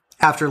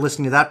 after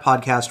listening to that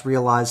podcast,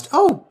 realized,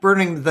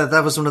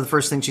 that was one of the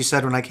first things she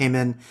said when I came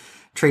in,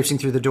 traipsing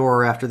through the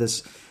door after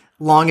this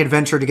long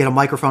adventure to get a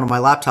microphone on my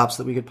laptop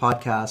so that we could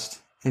podcast.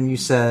 And you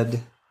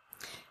said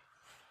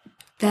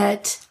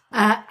that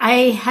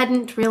I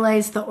hadn't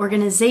realized the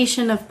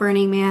organization of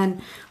Burning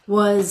Man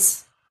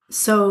was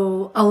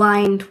so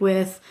aligned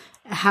with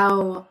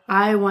how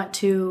I want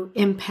to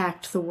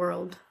impact the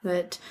world,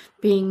 that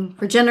being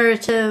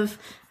regenerative,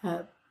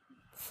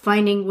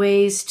 finding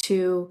ways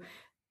to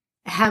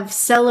have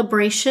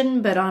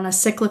celebration, but on a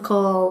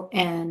cyclical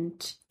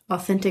and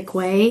authentic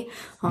way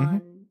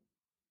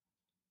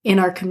in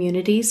our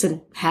communities,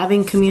 and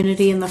having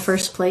community in the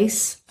first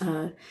place,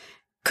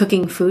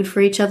 cooking food for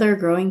each other,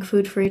 growing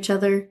food for each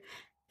other.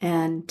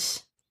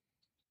 And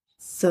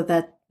so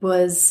that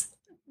was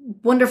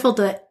wonderful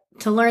to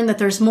learn that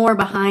there's more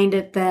behind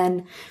it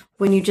than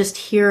when you just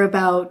hear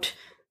about,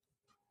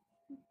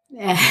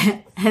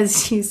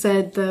 as you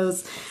said,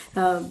 those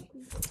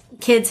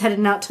kids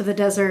heading out to the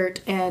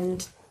desert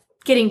and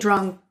getting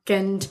drunk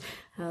and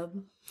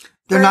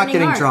they're not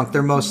getting drunk.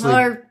 They're mostly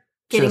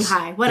getting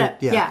high. Whatever.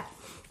 Yeah.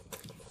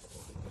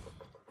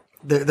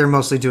 They're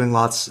mostly doing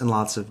lots and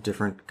lots of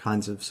different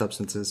kinds of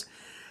substances,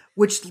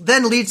 which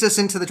then leads us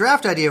into the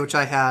draft idea, which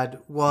I had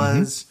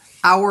was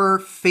our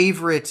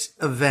favorite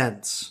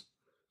events.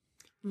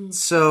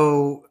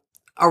 So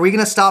are we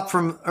going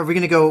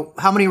to go,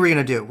 how many are we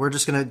going to do? We're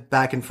just going to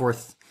back and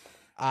forth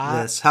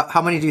this.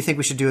 How many do you think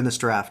we should do in this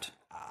draft?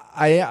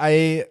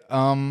 I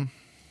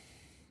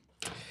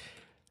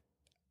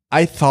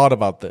thought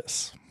about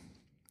this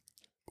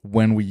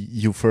when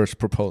you first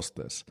proposed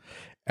this,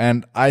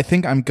 and I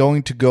think I'm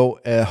going to go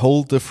a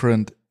whole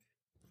different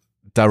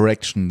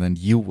direction than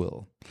you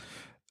will.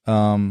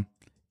 And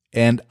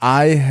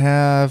I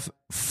have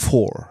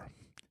four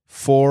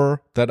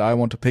that I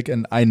want to pick,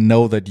 and I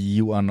know that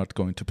you are not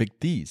going to pick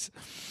these.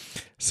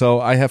 So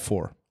I have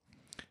four.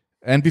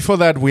 And before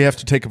that, we have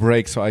to take a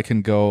break so I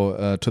can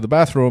go to the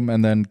bathroom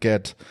and then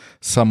get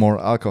some more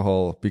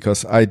alcohol,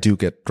 because I do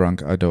get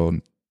drunk. I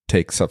don't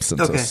take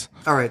substances.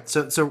 Okay. All right.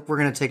 So we're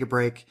going to take a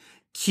break.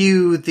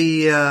 Cue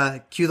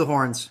the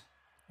horns.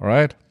 All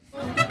right.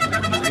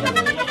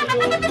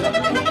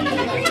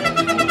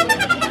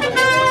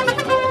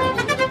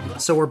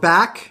 So we're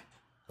back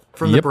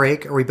from the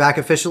break. Are we back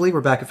officially?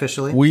 We're back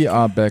officially. We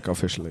are back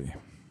officially.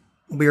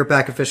 We are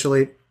back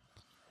officially.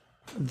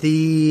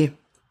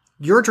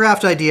 Your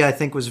draft idea, I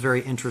think, was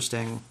very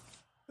interesting.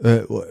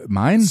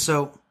 Mine?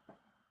 So,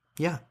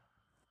 yeah.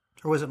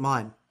 Or was it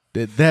mine?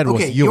 That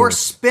was yours. Your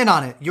spin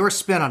on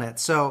it.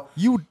 So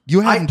you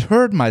haven't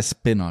heard my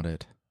spin on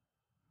it.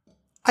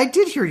 I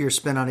did hear your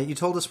spin on it. You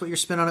told us what your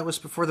spin on it was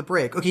before the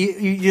break.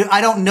 Okay,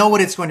 I don't know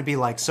what it's going to be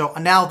like. So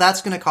now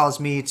that's going to cause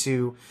me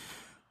to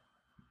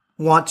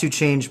want to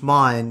change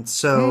mine.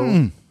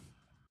 So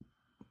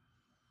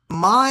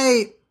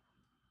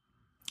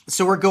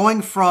so we're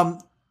going from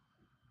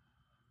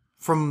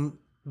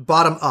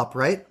bottom up,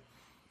 right?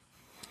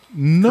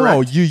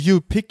 No, Correct?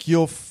 you pick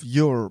your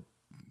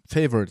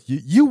favorite.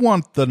 You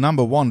want the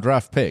number one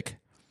draft pick.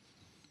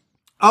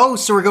 Oh,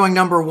 so we're going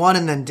number 1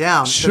 and then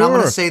down. Sure. Then I'm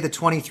going to say the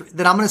 23.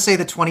 Then I'm going to say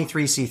the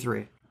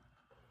 23C3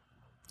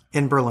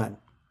 in Berlin.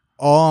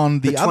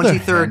 On the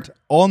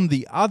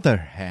The other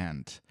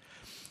hand,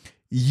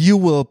 you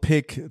will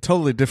pick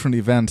totally different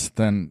events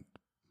than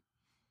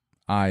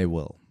I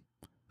will.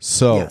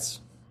 So Yes.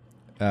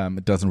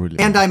 It doesn't really.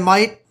 And I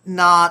might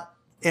not.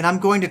 And I'm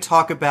going to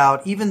talk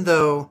about, even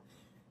though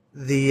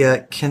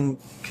the can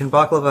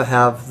baklava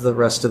have the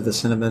rest of the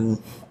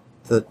cinnamon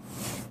that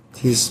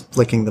he's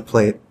licking the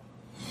plate.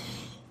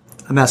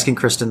 I'm asking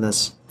Kristen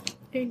this.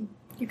 You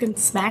can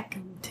smack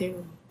him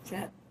too.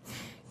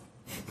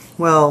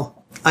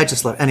 Well, I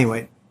just love.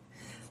 Anyway,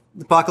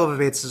 the baklava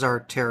Bates is our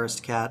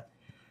terrorist cat.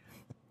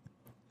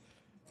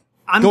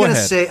 I'm going to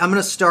say, I'm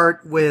going to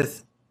start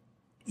with,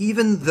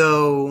 even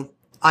though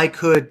I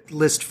could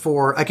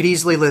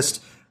easily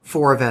list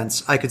 4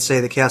 events. I could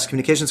say the Chaos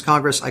Communications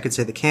Congress. I could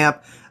say the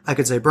camp. I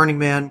could say Burning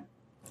Man.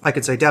 I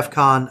could say DEF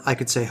CON. I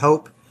could say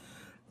Hope.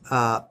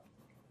 I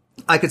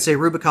could say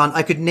Rubicon.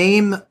 I could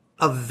name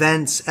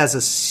events as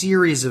a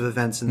series of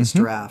events in this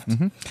draft.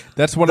 Mm-hmm.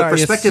 That's what I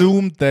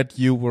assumed that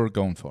you were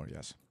going for,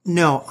 yes.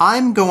 No,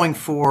 I'm going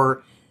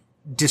for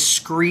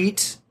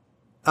discrete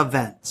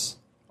events.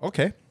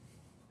 Okay.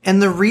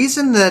 And the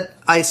reason that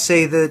I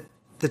say that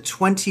the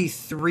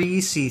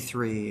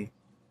 23C3,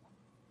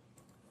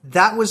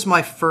 that was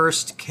my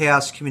first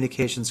Chaos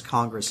Communications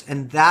Congress.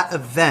 And that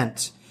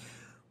event,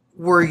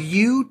 were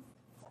you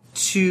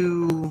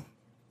to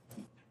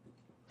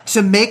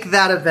make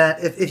that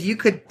event, if you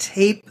could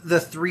tape the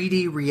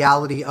 3D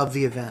reality of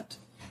the event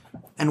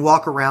and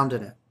walk around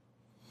in it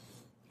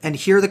and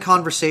hear the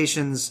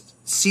conversations,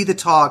 see the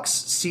talks,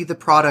 see the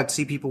product,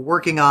 see people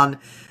working on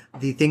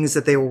the things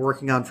that they were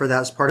working on for that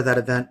as part of that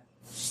event,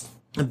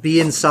 and be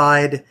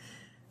inside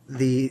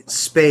the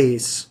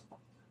space,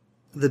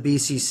 the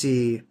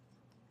BCC,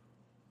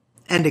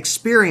 and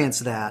experience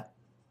that,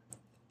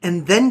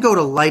 and then go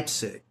to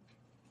Leipzig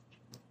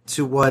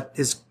to we're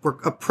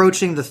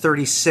approaching the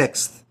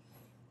 36th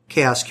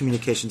Chaos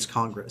Communications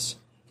Congress.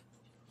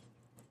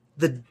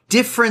 The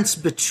difference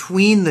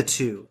between the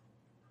two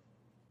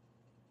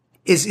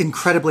is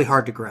incredibly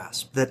hard to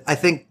grasp. That I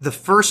think the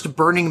first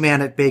Burning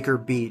Man at Baker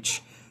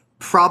Beach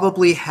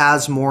probably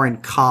has more in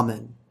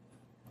common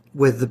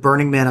with the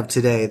Burning Man of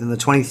today than the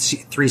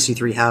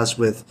 23C3 has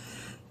with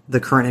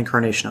the current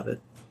incarnation of it.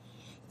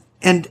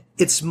 And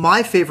it's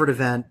my favorite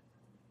event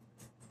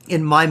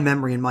in my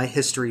memory, in my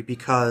history,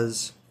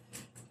 because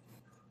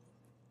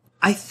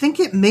I think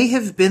it may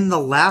have been the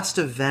last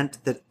event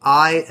that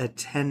I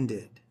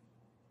attended,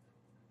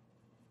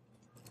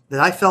 that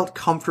I felt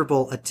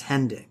comfortable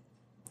attending,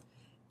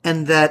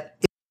 and that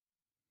it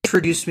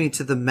introduced me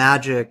to the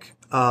magic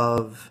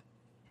of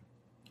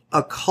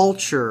a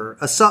culture,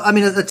 a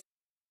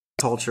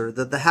culture,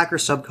 the hacker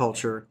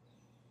subculture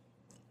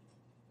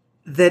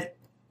that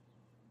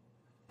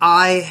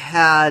I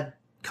had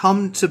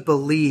come to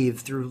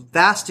believe through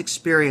vast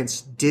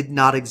experience did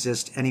not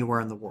exist anywhere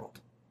in the world.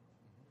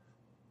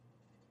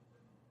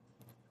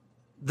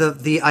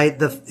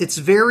 It's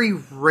very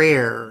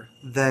rare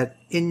that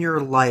in your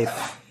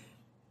life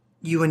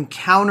you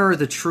encounter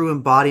the true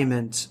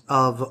embodiment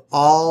of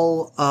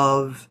all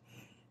of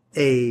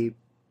a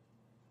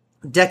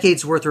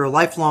decade's worth or a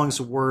lifelong's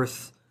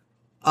worth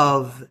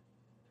of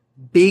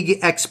big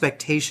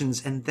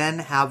expectations and then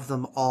have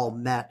them all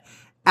met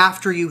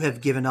after you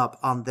have given up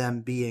on them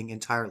being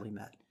entirely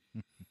met.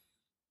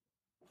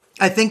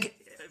 I think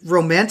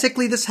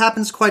romantically this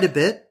happens quite a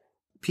bit.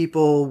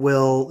 People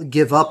will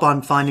give up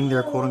on finding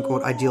their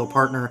quote-unquote ideal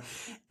partner,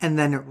 and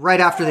then right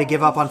after they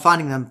give up on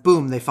finding them,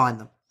 boom, they find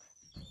them.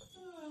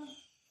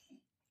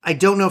 I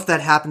don't know if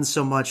that happens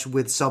so much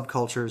with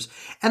subcultures.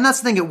 And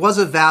that's the thing, it was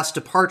a vast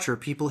departure.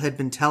 People had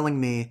been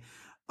telling me,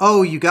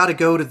 oh, you got to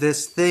go to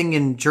this thing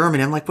in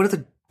Germany. I'm like,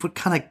 what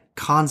kind of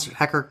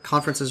hacker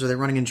conferences are they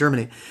running in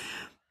Germany?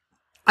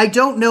 I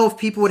don't know if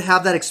people would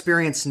have that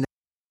experience now.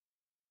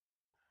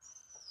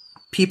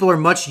 People are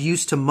much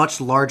used to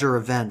much larger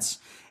events,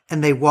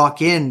 and they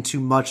walk into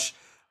much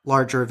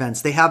larger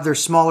events. They have their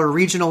smaller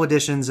regional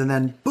editions, and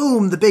then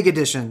boom, the big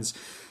editions.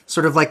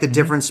 Sort of like the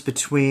difference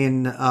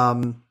between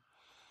Goulash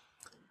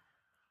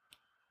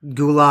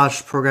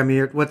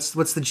Programmier. What's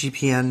the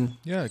GPN?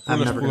 Yeah,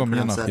 Goulash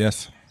Programmier.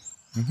 Yes.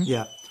 Mm-hmm.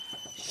 Yeah.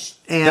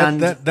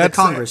 And the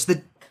Congress.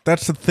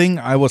 That's the thing.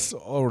 I was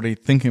already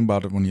thinking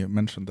about it when you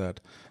mentioned that.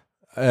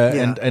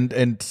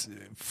 And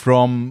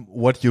from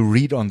what you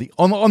read on the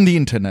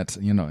internet,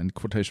 in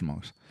quotation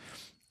marks,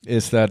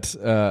 is that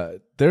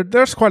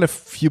there's quite a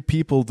few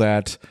people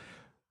that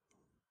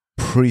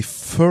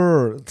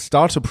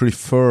start to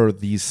prefer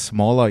these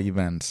smaller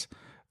events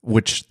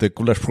which the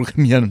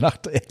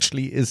Gulasch-Programmiernacht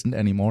actually isn't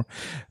anymore,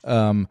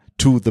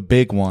 to the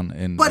big one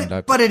in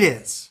Leipzig. But it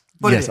is.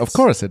 Yes, of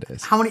course it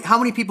is. How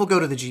many people go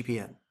to the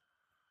GPN?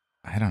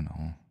 I don't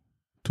know,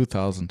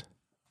 2,000,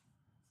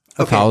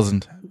 Okay.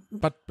 1,000.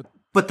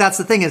 But that's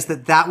the thing, is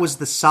that was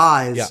the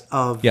size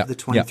of the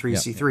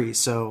 23C3.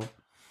 So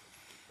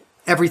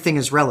everything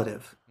is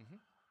relative.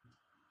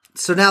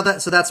 So now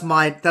that's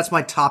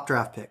my top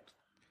draft pick.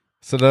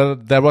 So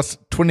there was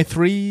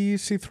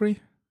 23C3.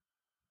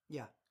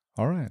 Yeah.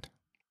 All right.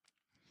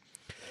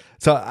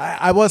 So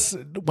I was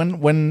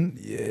when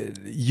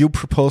you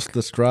proposed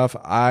this draft,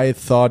 I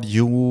thought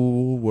you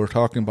were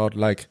talking about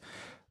like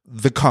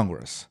the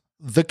Congress,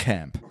 the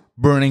camp,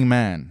 Burning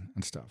Man,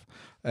 and stuff.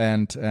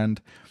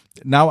 And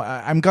now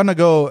I'm gonna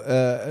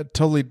go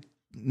totally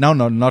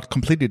not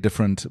completely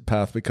different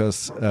path,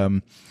 because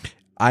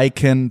I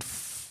can.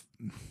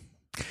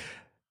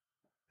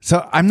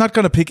 So I'm not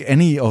going to pick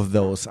any of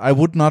those. I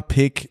would not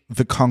pick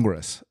the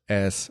Congress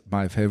as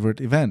my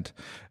favorite event.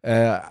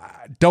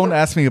 Don't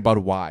ask me about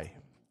why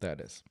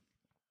that is.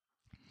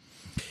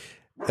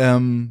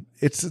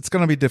 It's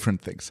going to be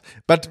different things.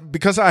 But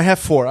because I have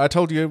 4, I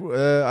told you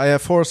I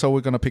have 4, so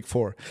we're going to pick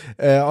 4.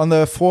 On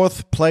the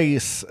 4th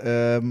place,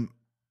 I'm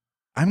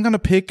going to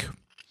pick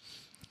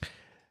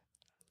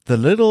the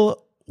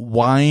little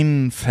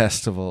wine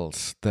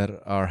festivals that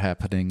are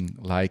happening,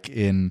 like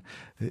in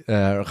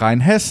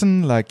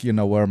Rheinhessen, like,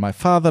 where my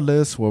father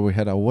lives, where we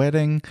had our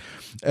wedding,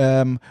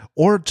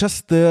 or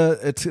just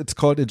it's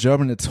called in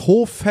German, it's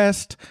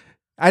Hoffest.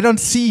 I don't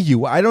see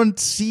you. I don't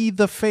see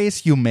the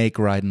face you make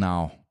right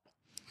now.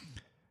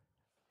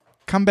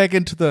 Come back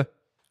into the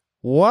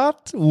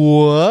what?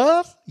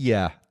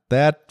 Yeah,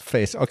 that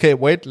face. Okay,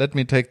 wait, let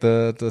me take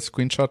the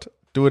screenshot.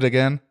 Do it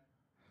again.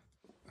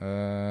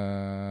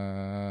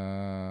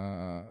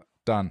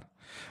 Done.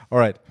 All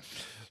right.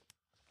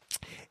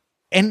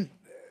 And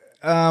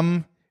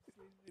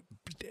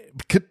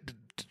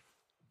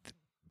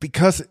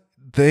because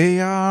they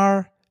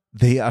are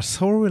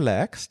so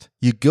relaxed,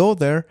 you go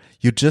there,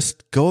 you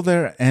just go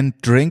there and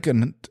drink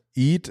and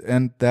eat,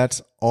 and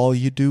that's all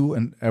you do,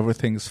 and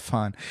everything's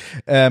fine.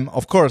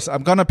 Of course,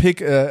 I'm gonna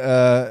pick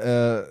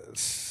a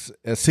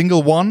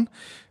single one,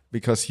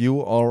 because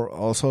you are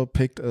also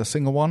picked a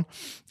single one.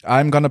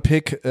 I'm gonna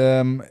pick.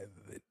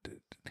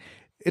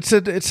 It's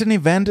an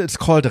event. It's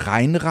called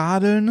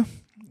Rheinradeln.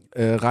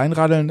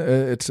 Rheinradeln.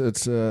 It's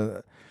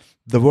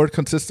the word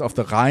consists of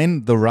the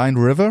Rhine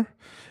River,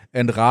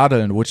 and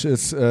Radeln, which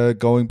is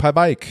going by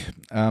bike.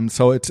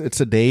 So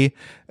it's a day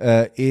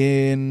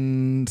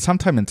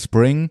sometime in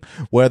spring,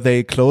 where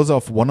they close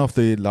off one of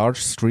the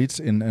large streets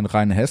in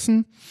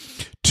Rheinhessen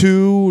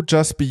to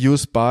just be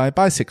used by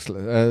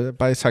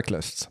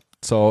cyclists.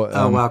 So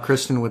oh wow,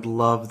 Kristen would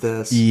love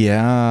this.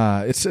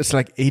 Yeah, it's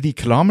like 80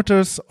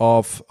 kilometers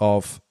of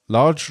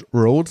large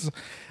roads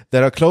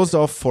that are closed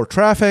off for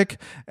traffic,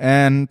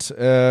 and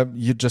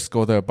you just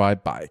go there by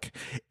bike.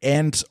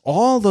 And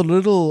all the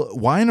little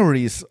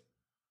wineries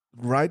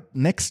right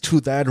next to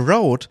that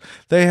road,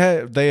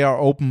 they are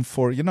open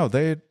for,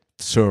 they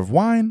serve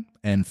wine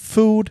and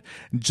food.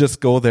 Just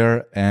go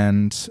there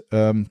and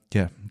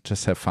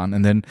just have fun.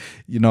 And then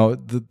you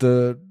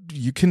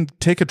can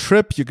take a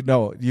trip. You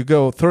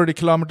go 30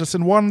 kilometers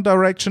in one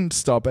direction,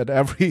 stop at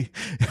every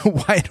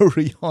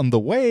winery on the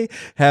way,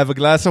 have a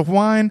glass of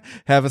wine,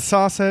 have a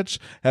sausage,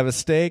 have a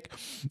steak,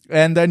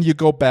 and then you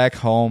go back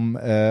home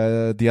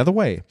the other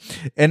way.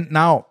 And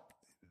now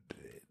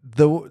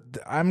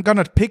I'm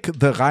gonna pick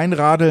the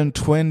Rheinradeln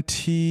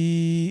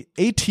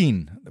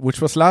 2018,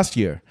 which was last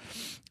year.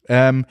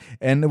 And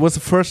it was the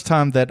first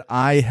time that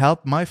I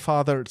helped my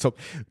father. So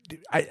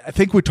I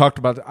think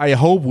I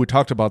hope we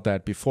talked about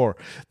that before.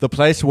 The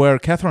place where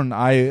Catherine and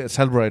I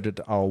celebrated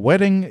our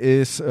wedding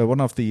is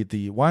one of the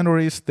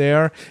wineries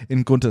there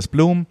in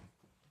Guntersblum.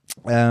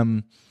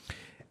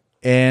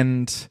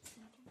 And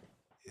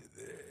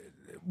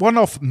one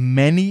of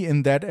many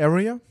in that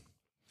area.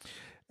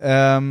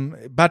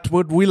 But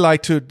what we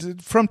like to,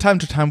 from time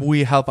to time,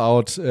 we help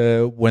out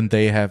when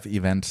they have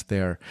events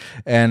there,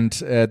 and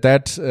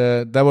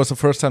that was the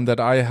first time that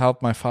I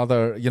helped my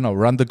father,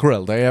 run the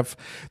grill. They have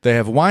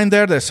wine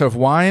there. They serve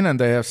wine, and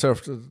they have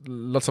served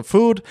lots of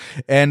food,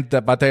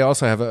 but they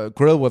also have a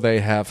grill where they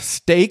have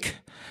steak.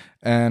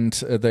 And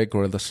they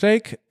grill the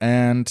steak.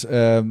 And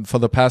for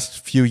the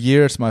past few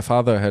years, my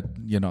father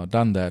had,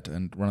 done that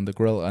and run the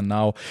grill. And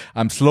now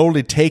I'm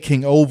slowly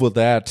taking over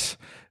that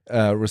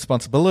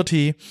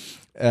responsibility,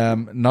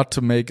 not to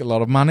make a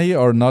lot of money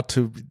or not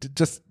to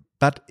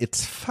but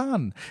it's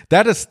fun.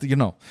 That is,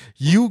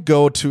 you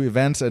go to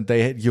events and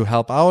you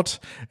help out,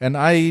 and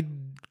I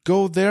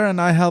go there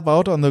and I help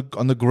out on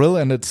the grill,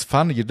 and it's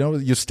fun.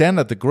 You stand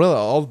at the grill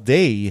all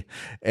day,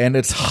 and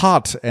it's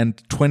hot.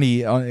 And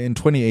in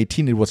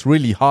 2018 it was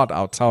really hot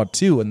outside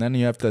too. And then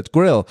you have that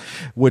grill,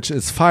 which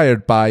is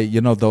fired by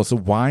those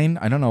wine.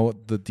 I don't know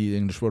the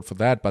English word for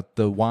that, but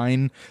the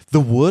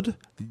wood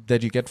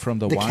that you get from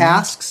the wine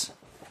casks.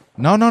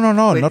 No,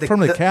 not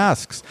from the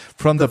casks,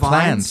 from the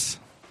plants.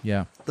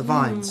 Yeah, the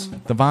vines.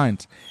 The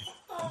vines.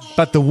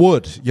 but the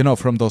wood,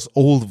 from those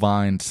old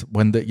vines,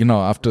 when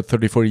after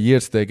 30, 40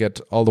 years, they get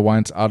all the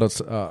vines out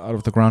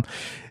of the ground.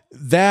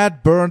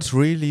 That burns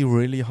really,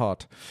 really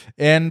hot.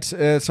 And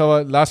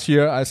so last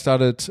year I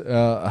started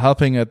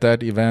helping at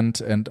that event,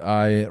 and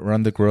I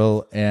run the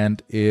grill,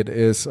 and it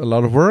is a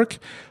lot of work,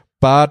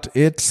 but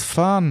it's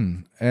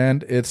fun.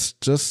 And it's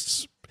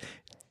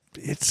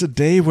a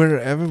day where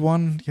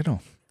everyone,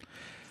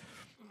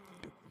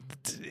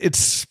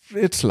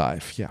 it's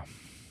life. Yeah.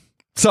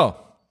 So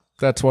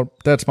that's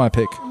my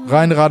pick.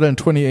 Rheinradel in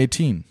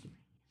 2018.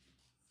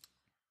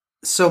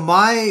 So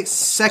my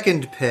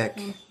second pick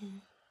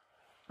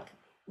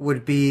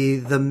would be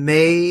the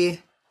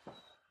May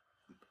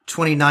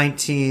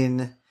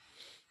 2019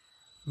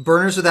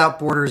 Burners Without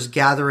Borders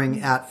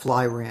gathering at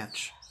Fly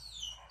Ranch,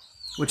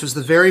 which was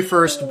the very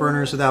first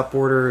Burners Without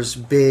Borders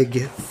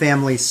big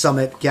family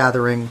summit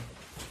gathering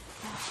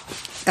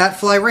at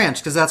Fly Ranch,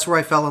 because that's where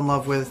I fell in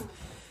love with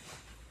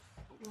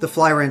the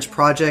Fly Ranch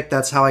project.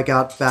 That's how I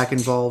got back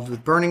involved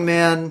with Burning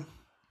Man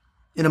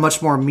in a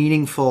much more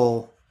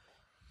meaningful,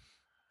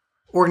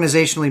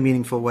 organizationally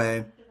meaningful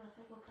way.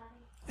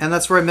 And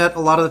that's where I met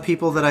a lot of the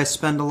people that I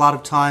spend a lot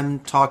of time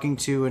talking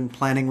to and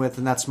planning with,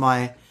 and that's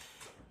my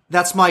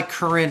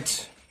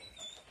current.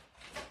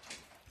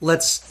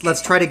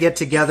 Let's try to get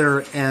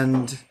together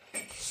and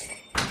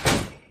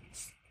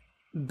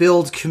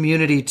build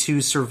community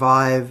to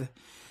survive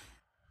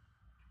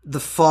the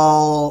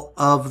fall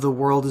of the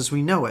world as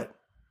we know it.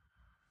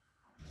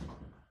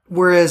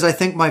 Whereas I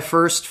think my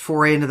first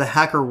foray into the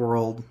hacker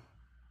world,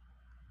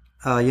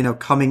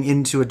 coming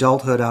into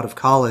adulthood out of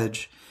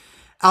college,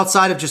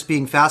 outside of just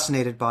being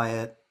fascinated by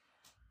it,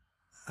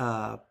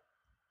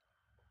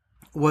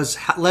 was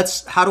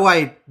how do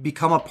I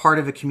become a part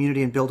of a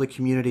community and build a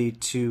community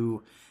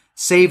to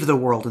save the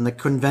world in the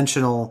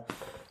conventional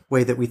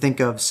way that we think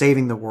of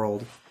saving the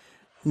world.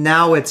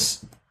 Now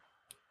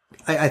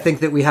I think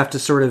that we have to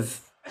sort of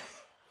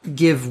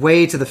give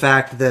way to the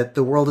fact that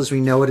the world as we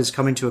know it is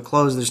coming to a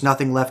close. There's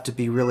nothing left to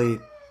be really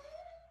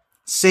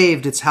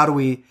saved. It's how do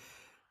we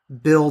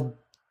build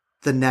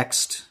the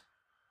next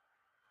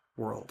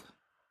world?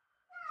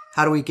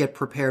 How do we get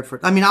prepared for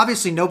it? I mean,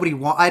 obviously nobody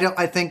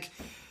I think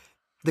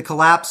the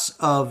collapse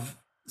of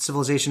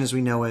civilization as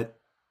we know it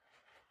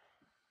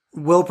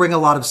will bring a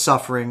lot of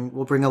suffering,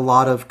 will bring a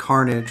lot of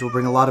carnage, will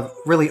bring a lot of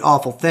really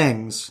awful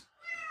things.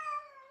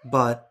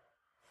 But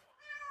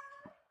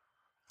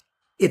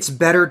it's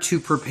better to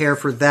prepare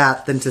for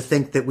that than to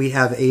think that we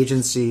have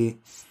agency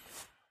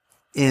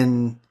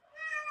to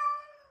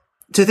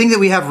think that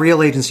we have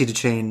real agency to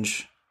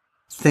change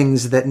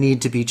things that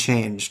need to be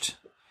changed.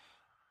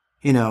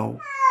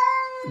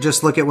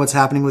 Just look at what's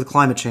happening with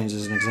climate change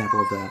as an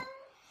example of that.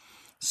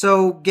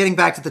 So getting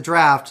back to the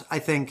draft, I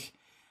think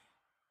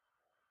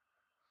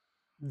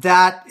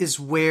that is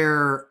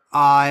where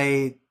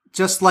I,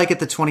 just like at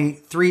the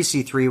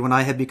 23C3, when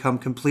I had become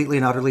completely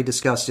and utterly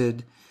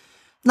disgusted,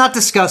 not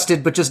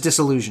disgusted, but just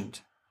disillusioned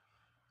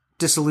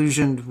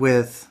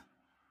with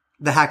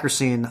the hacker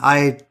scene.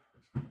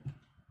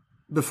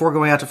 Before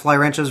going out to Fly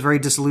Ranch, I was very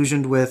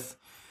disillusioned with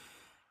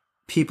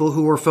people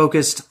who were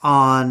focused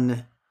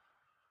on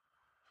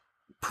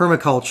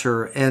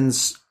permaculture and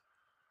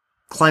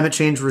climate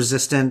change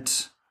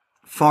resistant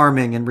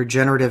farming and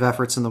regenerative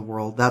efforts in the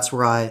world. That's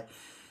where I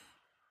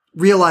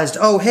realized,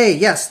 oh, hey,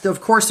 yes, of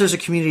course there's a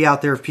community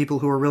out there of people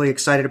who are really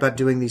excited about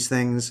doing these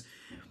things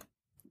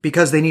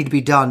because they need to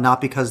be done, not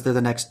because they're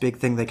the next big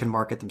thing they can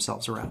market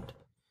themselves around.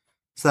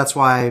 So that's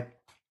why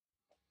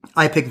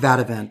I picked that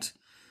event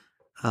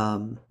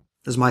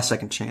as my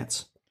second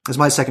choice.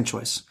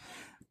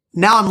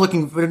 Now I'm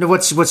looking.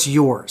 What's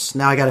yours?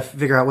 Now I got to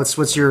figure out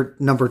what's your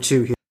number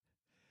two here.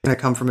 Going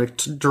to come from a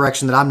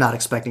direction that I'm not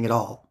expecting at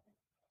all.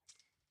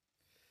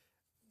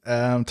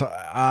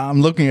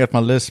 I'm looking at my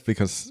list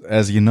because,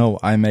 as you know,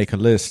 I make a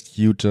list.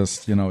 You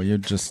just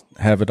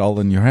have it all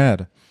in your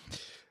head,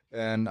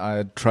 and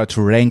I try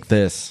to rank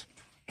this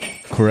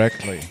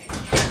correctly.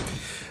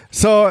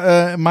 So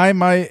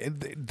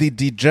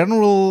the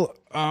general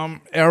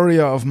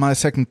area of my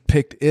second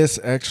pick is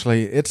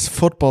actually it's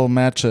football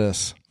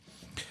matches.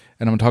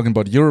 And I'm talking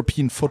about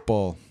European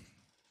football.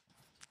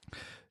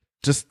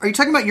 Are you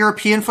talking about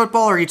European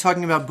football or are you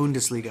talking about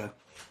Bundesliga?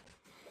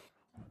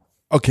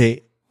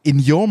 Okay, in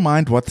your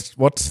mind, what's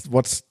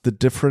the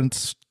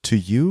difference to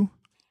you?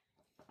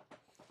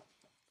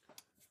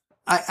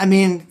 I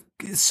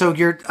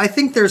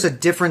think there's a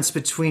difference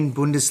between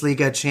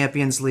Bundesliga,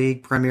 Champions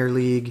League, Premier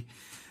League.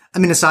 I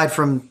mean, aside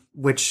from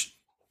which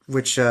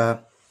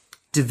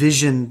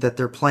division that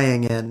they're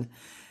playing in,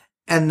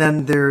 and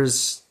then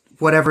there's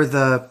whatever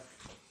the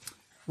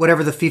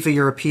FIFA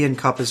European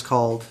Cup is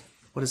called.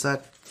 What is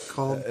that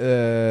called?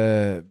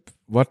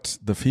 What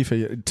the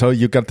FIFA? So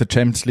you got the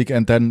Champions League,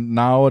 and then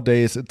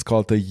nowadays it's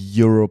called the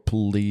Europa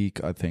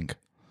League, I think.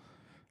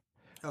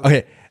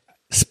 Okay.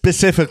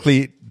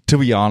 Specifically, to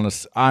be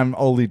honest, I'm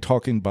only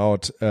talking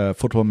about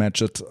football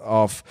matches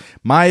of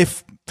my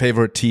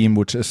favorite team,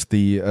 which is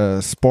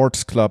the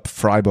Sports Club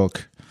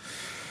Freiburg.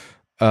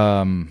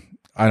 I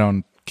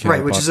don't care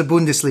right, which is a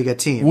Bundesliga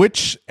team.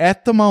 Which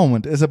at the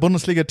moment is a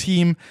Bundesliga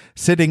team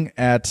sitting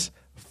at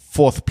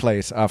 4th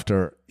place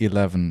after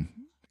 11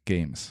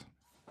 games.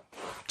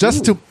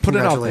 Just to put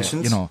it out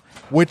there,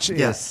 which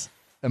is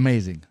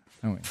amazing.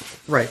 Anyway.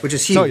 Right, which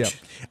is huge. So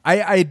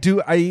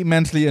yeah, I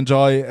immensely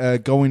enjoy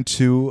going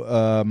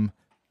to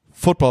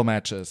football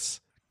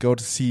matches. Go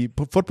to see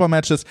football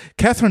matches.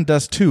 Catherine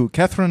does too.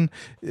 Catherine,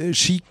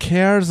 she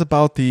cares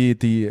about the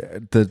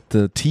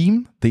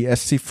team, the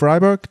SC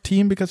Freiburg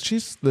team, because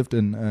she's lived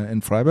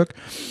in Freiburg.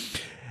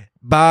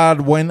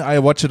 But when I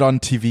watch it on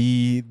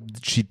TV,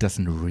 she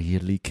doesn't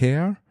really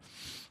care.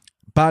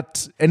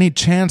 But any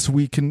chance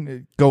we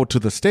can go to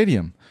the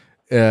stadium,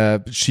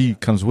 she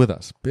comes with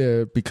us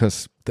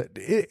because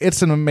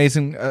it's an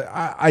amazing.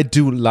 I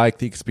do like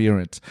the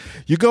experience.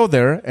 You go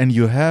there and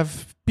you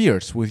have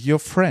beers with your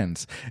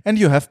friends, and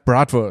you have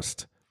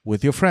bratwurst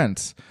with your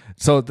friends.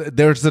 So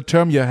there's the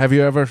term. Have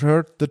you ever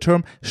heard the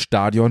term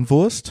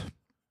Stadionwurst?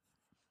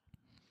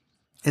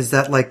 Is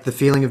that like the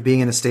feeling of being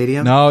in a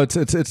stadium? No, it's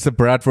the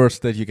bratwurst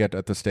that you get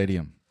at the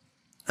stadium.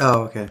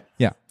 Oh, okay.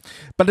 Yeah,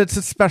 but it's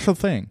a special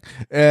thing,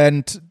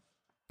 and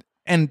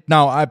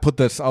now I put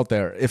this out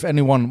there. If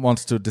anyone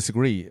wants to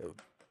disagree,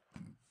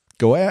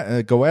 go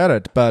at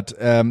it. But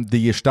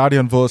the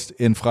Stadionwurst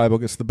in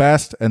Freiburg is the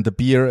best, and the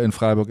beer in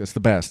Freiburg is the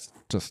best.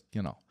 Just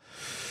All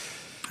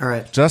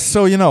right. Just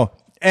so you know.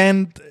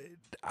 And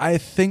I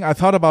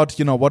thought about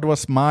what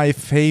was my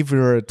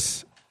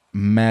favorite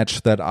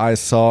match that I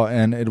saw,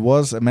 and it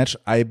was a match,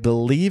 I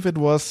believe it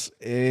was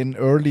in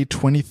early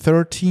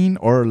 2013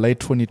 or late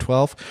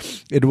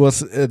 2012. It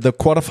was the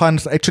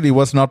quarterfinals. Actually, it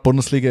was not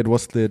Bundesliga. It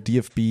was the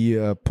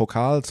DFB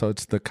Pokal, so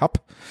it's the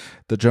cup,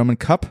 the German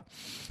cup.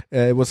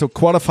 It was the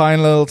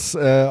quarterfinals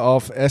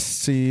of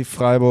SC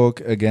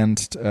Freiburg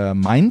against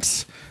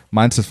Mainz.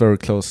 Mainz is very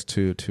close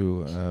to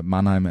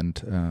Mannheim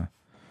and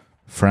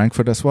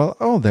Frankfurt as well.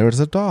 Oh, there's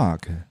a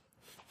dog.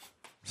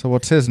 So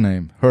what's his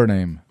name? Her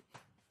name?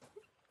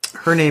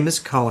 Her name is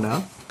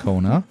Kona.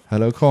 Kona.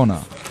 Hello,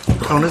 Kona.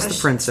 Kona's the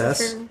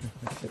princess.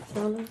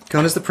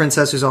 Kona's the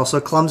princess who's also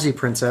a clumsy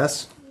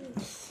princess.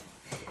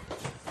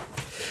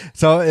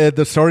 So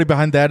the story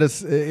behind that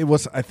is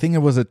I think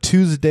it was a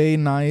Tuesday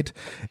night,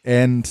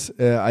 and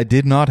I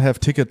did not have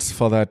tickets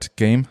for that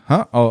game.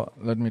 Oh,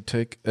 let me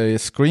take a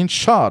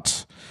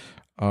screenshot.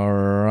 All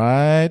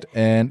right.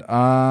 And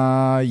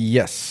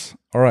yes.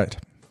 All right.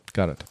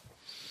 Got it.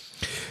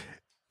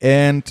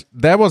 And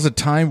there was a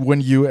time when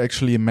you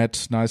actually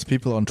met nice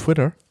people on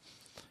Twitter.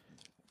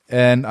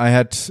 And I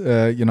had,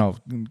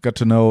 got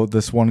to know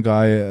this one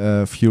guy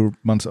a few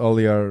months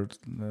earlier,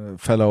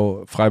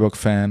 fellow Freiburg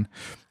fan,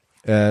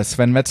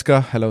 Sven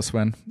Metzger. Hello,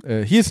 Sven.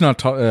 He's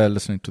not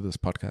listening to this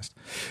podcast,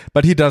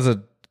 but he does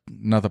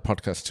another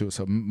podcast too,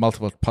 so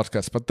multiple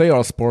podcasts, but they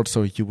are sports,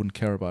 so you wouldn't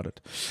care about it.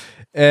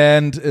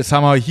 And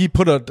somehow he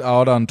put it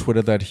out on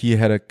Twitter that he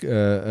had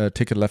a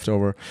ticket left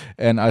over,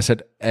 and I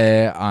said,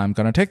 I'm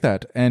gonna take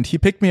that. And he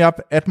picked me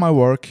up at my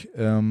work,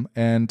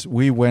 and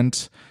we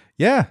went,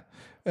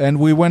 and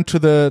we went to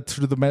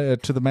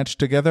the match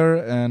together,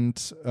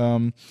 and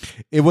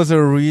it was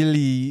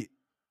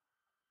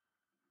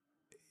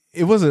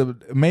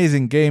an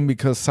amazing game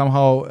because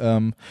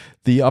somehow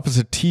the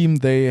opposite team,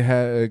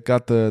 they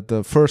got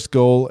the first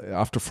goal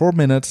after 4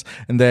 minutes,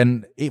 and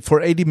then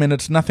for 80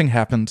 minutes nothing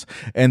happened,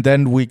 and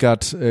then we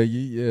got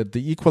the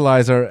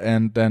equalizer,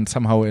 and then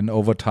somehow in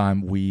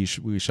overtime we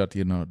shot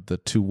the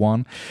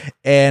 2-1,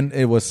 and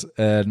it was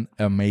an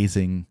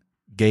amazing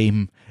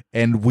game,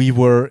 and we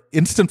were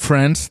instant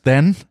friends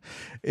then.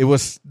 It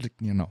was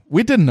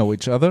we didn't know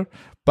each other,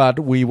 but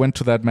we went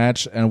to that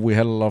match and we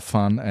had a lot of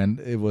fun, and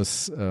it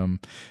was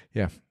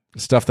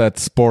stuff that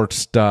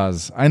sports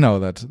does. I know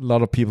that a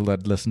lot of people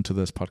that listen to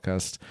this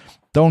podcast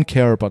don't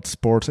care about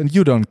sports, and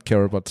you don't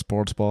care about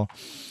sports ball.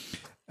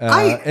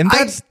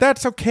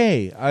 That's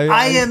okay.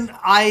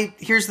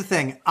 Here's the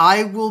thing.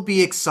 I will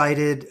be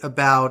excited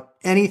about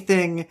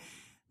anything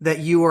that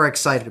you are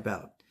excited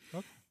about.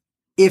 Okay.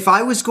 If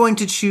I was going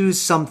to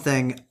choose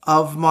something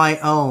of my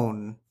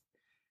own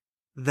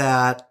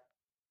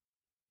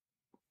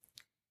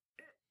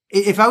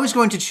if I was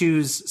going to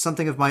choose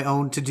something of my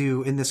own to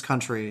do in this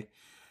country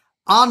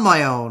on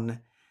my own,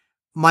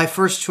 my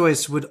first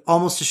choice would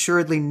almost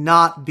assuredly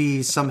not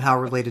be somehow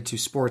related to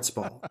sports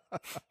ball.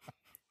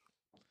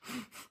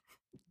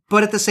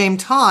 But at the same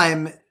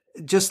time,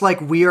 just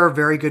like we are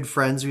very good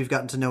friends, we've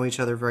gotten to know each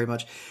other very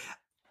much.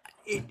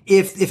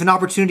 If an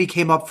opportunity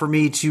came up for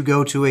me to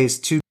go to a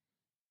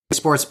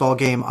sports ball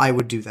game, I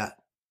would do that.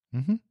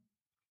 Mm-hmm.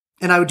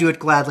 And I would do it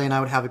gladly, and I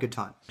would have a good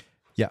time.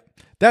 Yeah,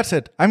 that's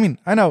it. I mean,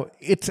 I know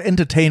it's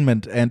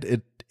entertainment, and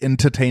it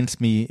entertains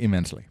me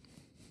immensely.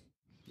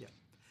 Yeah.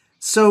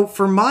 So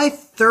for my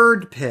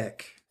third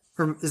pick,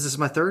 is this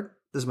my third?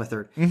 This is my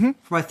third. Mm-hmm.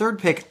 For my third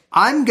pick,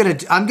 I'm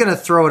gonna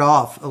throw it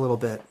off a little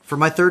bit. For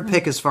my third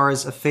pick, as far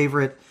as a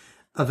favorite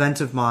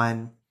event of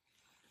mine,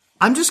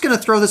 I'm just gonna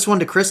throw this one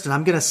to Kristen.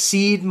 I'm gonna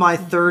cede my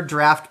third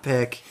draft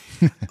pick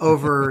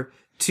over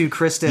to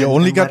Kristen. You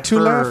only got two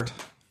left.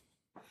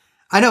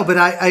 I know, but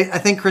I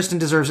think Kristen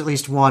deserves at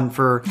least one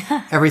for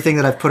everything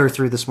that I've put her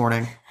through this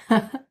morning.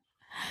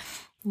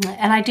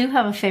 And I do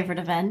have a favorite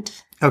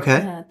event.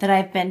 Okay. That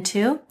I've been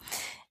to.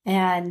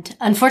 And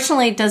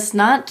unfortunately, it does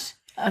not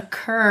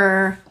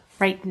occur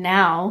right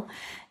now.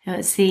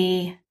 It's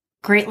the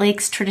Great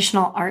Lakes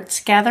Traditional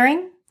Arts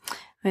Gathering,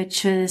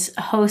 which was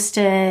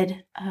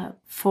hosted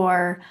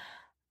for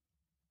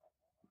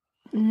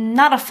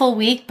not a full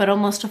week, but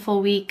almost a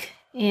full week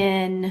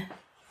in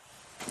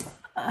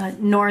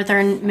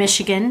northern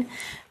Michigan,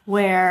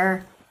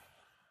 where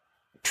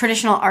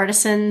traditional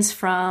artisans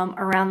from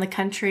around the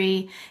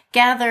country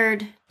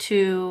gathered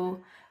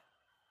to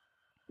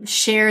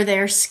share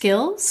their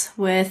skills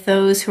with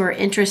those who are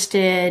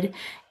interested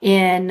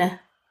in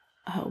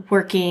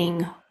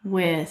working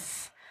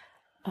with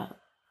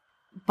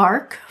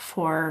bark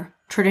for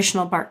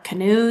traditional bark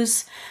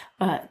canoes,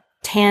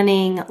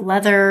 tanning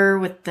leather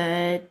with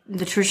the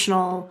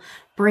traditional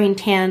brain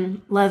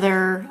tan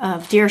leather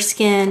of deer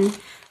skin,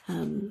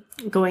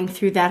 going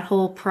through that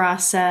whole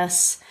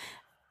process,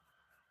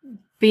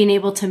 being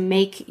able to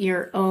make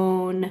your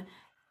own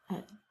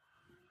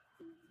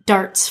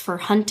darts for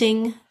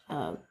hunting,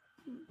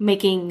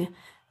 making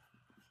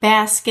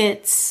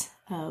baskets,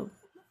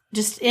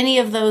 just any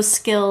of those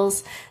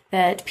skills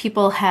that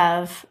people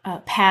have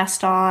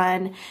passed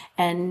on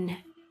and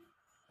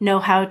know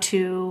how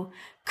to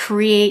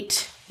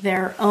create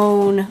their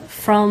own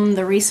from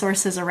the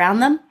resources around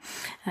them.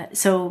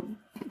 So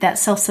that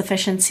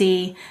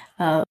self-sufficiency,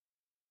 a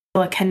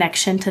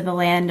connection to the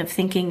land, of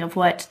thinking of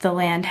what the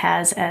land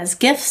has as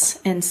gifts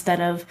instead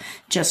of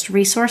just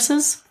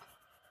resources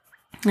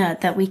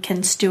that we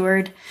can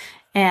steward,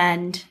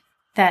 and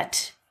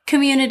that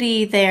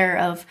community there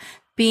of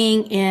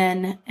being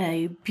in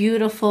a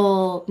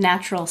beautiful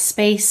natural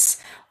space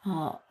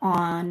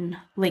on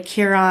Lake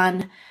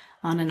Huron,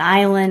 on an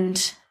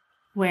island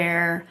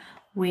where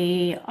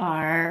we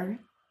are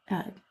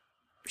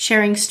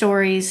sharing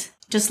stories,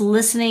 just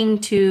listening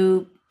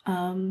to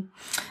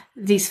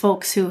these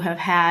folks who have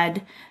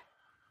had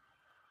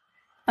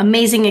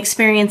amazing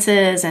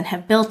experiences and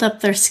have built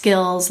up their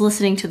skills,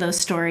 listening to those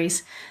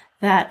stories.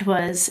 That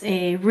was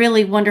a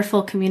really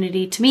wonderful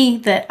community to me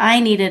that I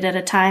needed at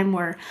a time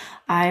where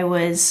I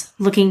was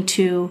looking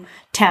to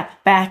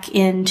tap back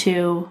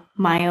into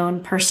my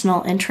own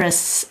personal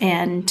interests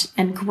and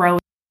grow,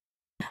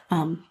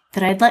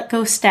 that I'd let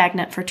go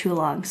stagnant for too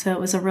long. So it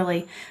was a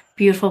really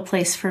beautiful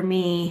place for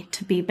me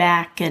to be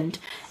back and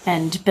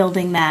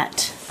building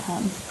that.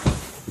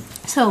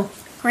 So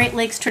Great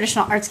Lakes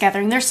Traditional Arts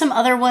Gathering. There's some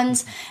other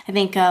ones. I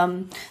think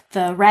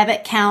the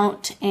Rabbit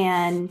Count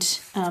and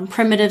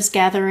Primitives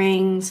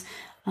gatherings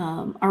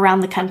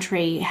around the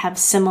country have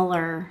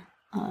similar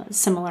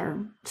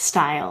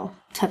style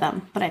to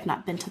them, but I've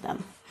not been to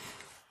them.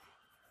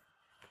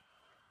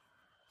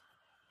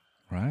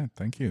 Right.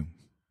 Thank you.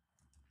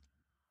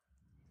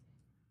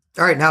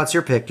 All right, now it's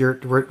your pick.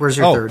 Where's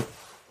your third?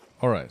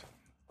 All right.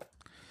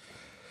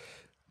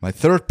 My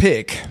third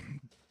pick.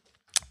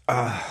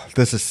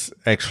 This is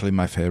actually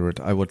my favorite.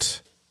 I would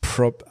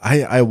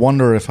I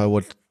wonder if I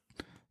would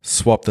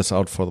swap this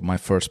out for my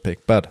first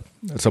pick, but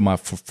so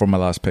for my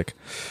last pick.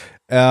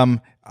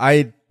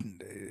 I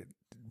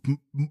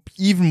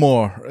even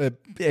more,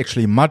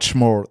 actually much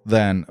more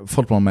than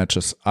football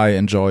matches, I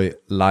enjoy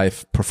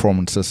live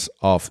performances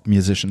of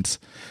musicians.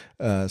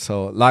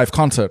 So live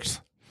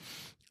concerts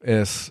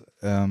is,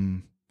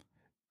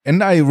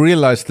 and I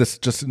realized this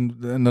just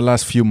in the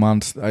last few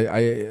months. I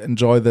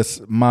enjoy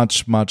this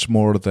much, much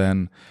more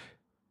than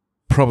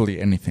probably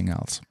anything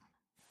else.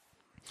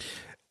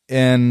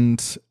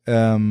 And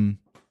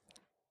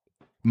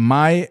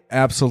my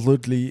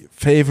absolutely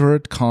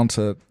favorite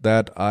concert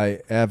that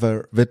I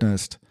ever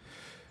witnessed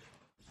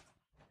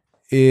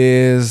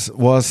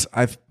was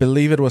I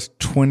believe it was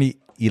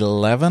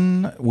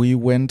 2011. We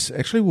went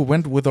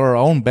with our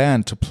own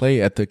band to play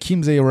at the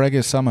Chiemsee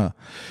Reggae Summer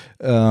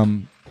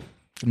in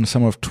the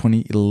summer of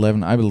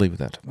 2011. I believe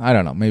that. I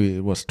don't know. Maybe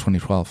it was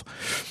 2012.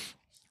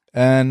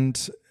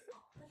 And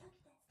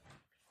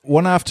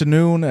one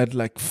afternoon at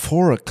like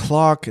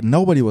 4:00,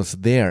 nobody was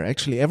there.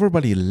 Actually,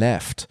 everybody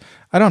left.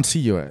 I don't see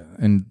you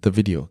in the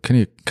video. Can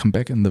you come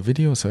back in the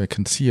video so I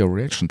can see your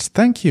reactions?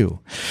 Thank you.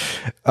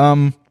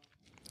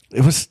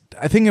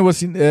 I think it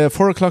was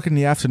 4:00 in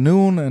the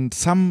afternoon, and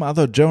some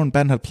other German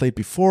band had played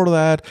before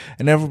that,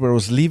 and everybody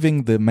was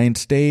leaving the main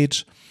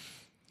stage.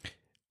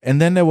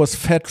 And then there was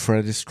Fat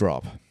Freddy's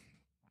Drop.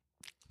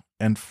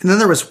 And then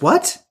there was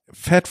what?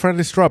 Fat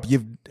Freddy's Drop.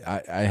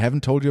 I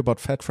haven't told you about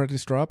Fat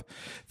Freddy's Drop.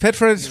 Fat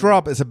Freddy's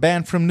Drop is a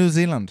band from New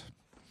Zealand.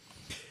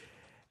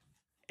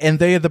 And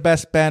they are the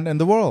best band in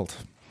the world.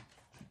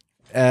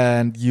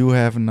 And you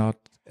have not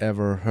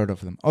ever heard of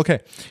them.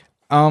 Okay.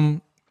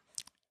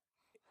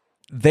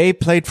 They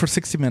played for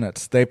 60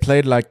 minutes. They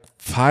played like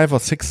 5 or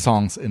 6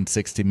 songs in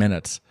 60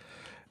 minutes.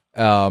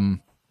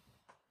 And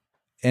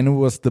it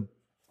was the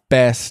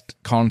best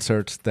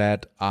concert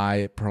that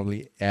I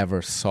probably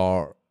ever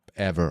saw,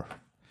 ever.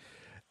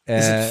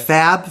 Is it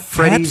Fab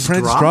Freddy's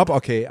Drop?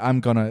 Okay, I'm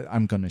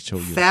gonna show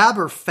you. Fab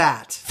or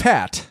Fat?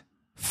 Fat.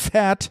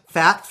 Fat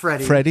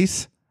Freddy.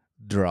 Freddy's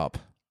Drop.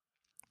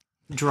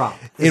 Drop.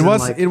 It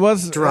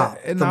was drop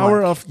an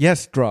hour of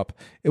drop.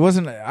 It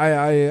wasn't.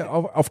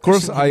 Of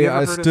course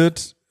I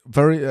stood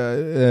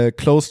very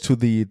close to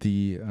the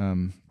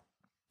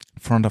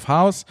front of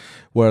house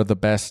where the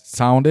best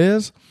sound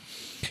is,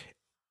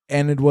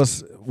 and it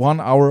was 1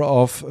 hour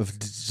of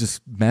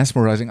just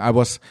mesmerizing. I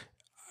was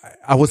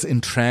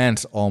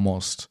entranced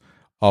almost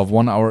of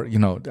 1 hour.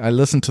 I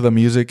listened to the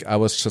music. I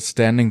was just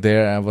standing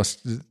there. I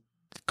was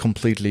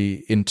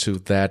completely into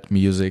that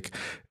music.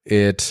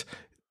 It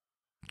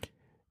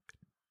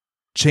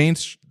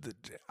changed.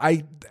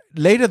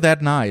 Later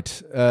that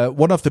night,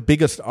 one of the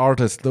biggest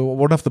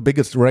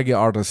reggae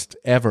artists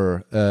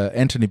ever,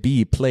 Anthony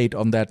B, played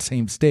on that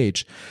same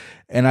stage,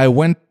 and I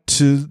went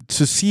to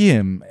see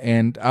him.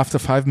 And after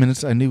 5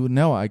 minutes, I knew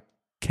I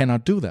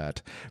cannot do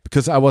that,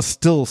 because I was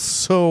still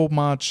so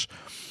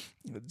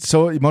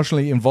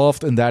emotionally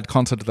involved in that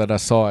concert that I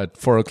saw at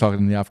 4:00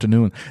 in the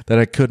afternoon that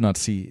I could not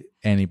see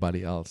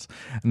anybody else.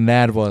 And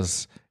that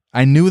was.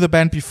 I knew the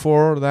band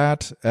before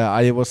that.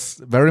 I was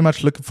very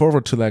much looking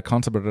forward to that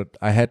concert, but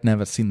I had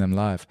never seen them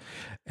live.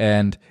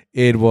 And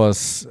it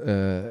was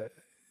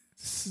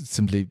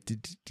simply,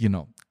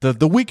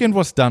 the weekend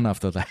was done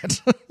after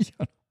that.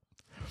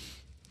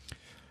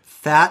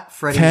 Fat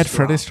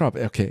Freddy's Drop.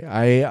 Okay,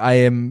 I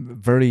am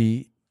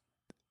very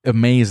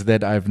amazed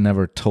that I've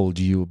never told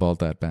you about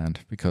that band,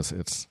 because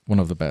it's one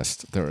of the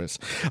best there is.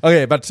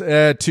 Okay, but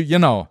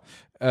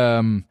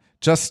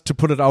just to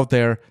put it out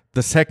there,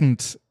 the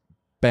second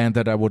band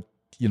that I would,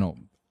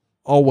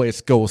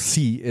 always go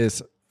see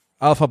is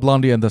Alpha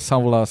Blondie and the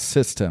Solar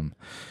System.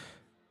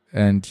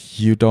 And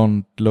you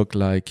don't look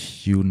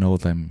like you know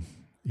them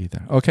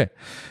either. Okay.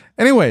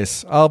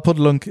 Anyways, I'll put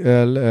links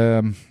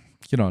in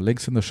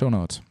the show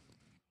notes.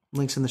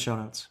 Links in the show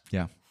notes.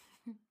 Yeah.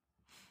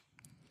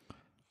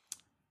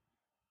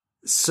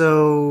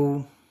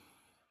 So,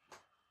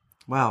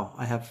 wow,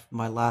 I have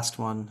my last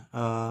one.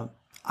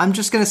 I'm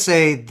just going to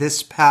say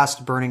this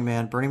past Burning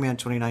Man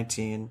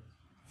 2019.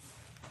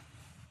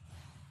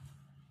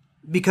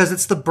 Because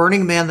it's the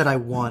Burning Man that I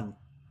won.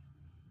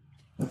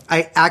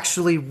 I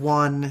actually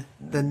won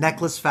the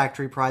Necklace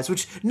Factory prize,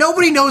 which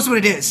nobody knows what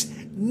it is.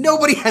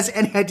 Nobody has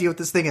any idea what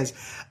this thing is.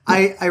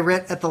 I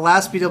read at the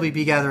last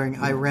BWB gathering,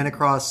 I ran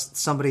across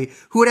somebody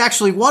who had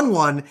actually won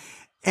one,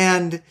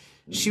 and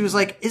she was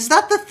like, "Is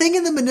that the thing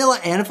in the manila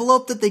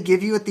envelope that they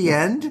give you at the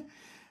end?"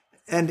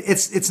 And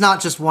it's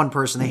not just one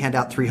person. They hand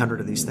out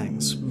 300 of these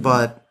things,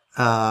 but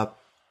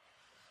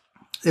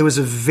it was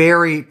a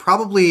very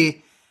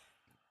probably.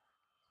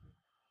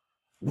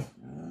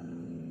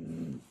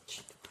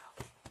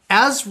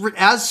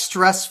 As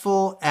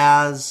stressful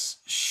as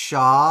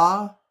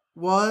Shaw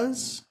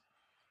was,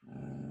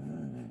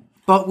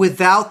 but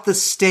without the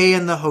stay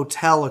in the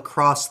hotel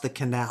across the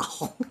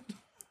canal.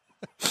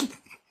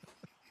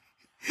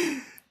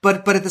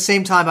 But at the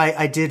same time,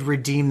 I did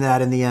redeem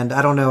that in the end.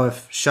 I don't know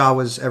if Shaw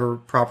was ever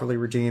properly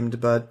redeemed,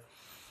 but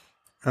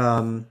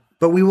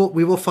we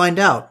will find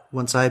out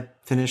once I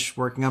finish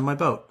working on my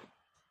boat.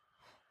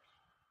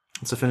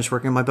 Once I finish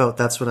working on my boat,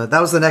 that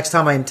was the next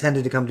time I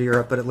intended to come to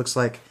Europe, but it looks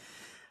like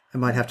I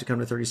might have to come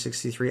to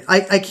 3063.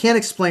 I can't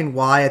explain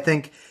why. I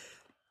think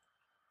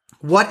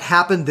what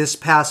happened this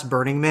past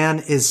Burning Man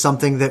is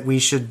something that we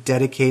should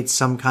dedicate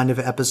some kind of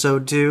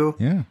episode to.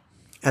 Yeah.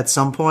 At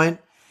some point.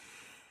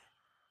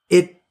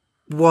 It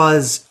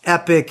was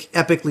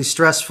epically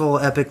stressful,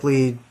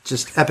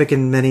 just epic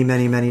in many,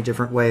 many, many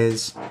different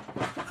ways.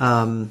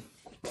 And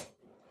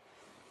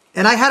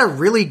I had a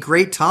really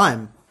great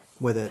time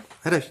with it.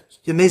 I had an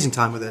amazing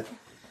time with it.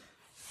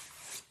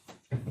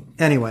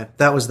 Anyway,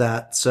 that was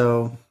that.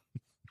 So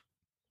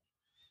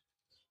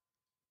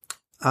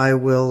I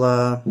will,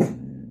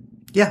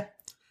 yeah,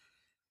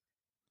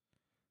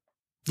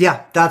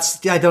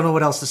 I don't know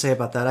what else to say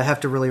about that. I have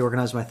to really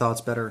organize my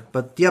thoughts better,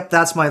 but yep,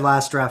 that's my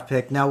last draft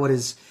pick. Now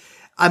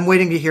I'm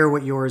waiting to hear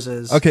what yours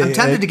is. Okay. I'm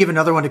tempted to give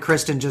another one to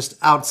Kristen just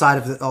outside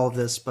of all of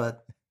this,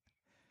 but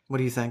what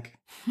do you think?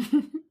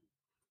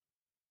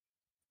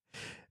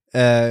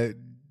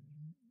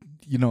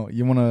 You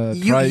want to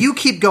try... You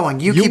keep going.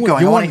 You keep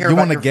going. You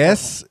want to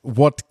guess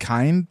what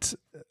kind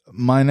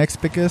my next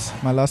pick is?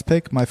 My last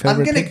pick? My favorite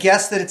I'm going to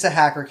guess that it's a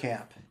hacker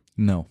camp.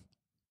 No.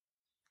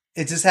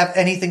 It does have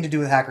anything to do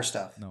with hacker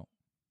stuff? No.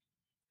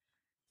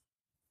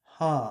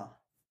 Huh.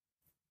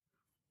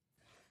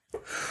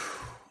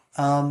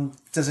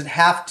 Does it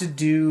have to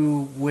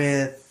do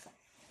with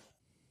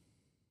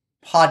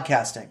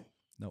podcasting?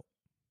 No.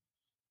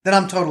 Then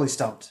I'm totally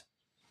stumped.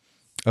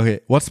 Okay,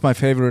 what's my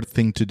favorite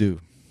thing to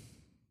do?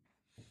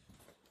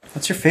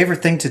 What's your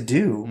favorite thing to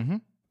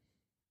do?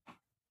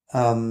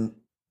 Mm-hmm.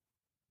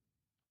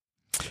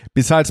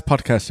 Besides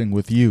podcasting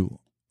with you,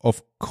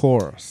 of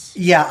course.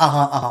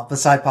 Yeah,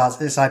 Beside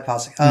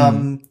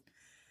pausing.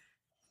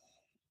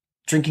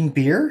 Drinking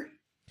beer?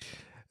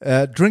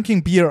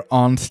 Drinking beer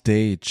on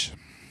stage.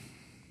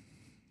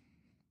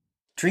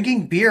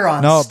 Drinking beer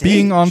on stage? No,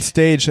 being on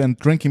stage and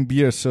drinking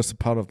beer is just a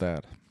part of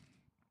that.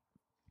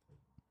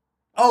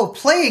 Oh,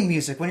 playing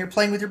music when you're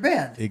playing with your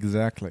band.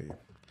 Exactly.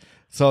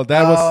 So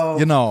that was,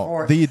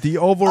 the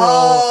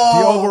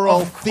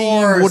overall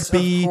theme would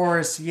be. Of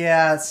course,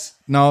 yes.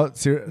 No,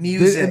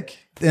 music.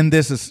 And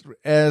this is,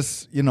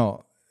 as you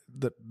know,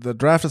 the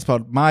draft is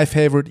about my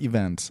favorite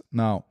events.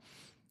 Now,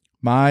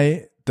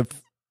 the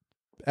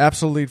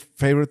absolutely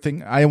favorite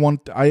thing I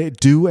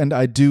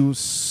do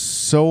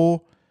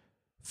so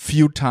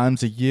few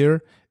times a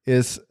year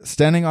is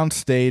standing on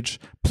stage,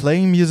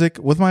 playing music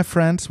with my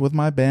friends, with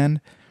my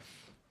band,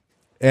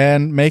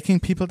 and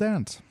making people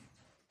dance.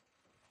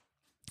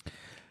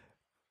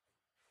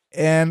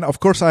 And of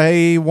course,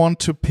 I want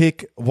to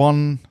pick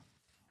one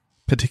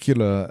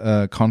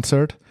particular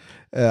concert.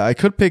 I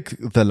could pick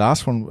the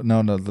last one.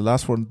 No, the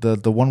last one,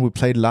 the one we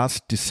played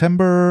last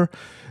December.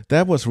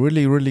 That was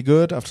really, really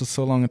good after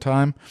so long a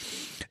time.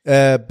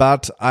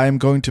 But I'm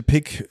going to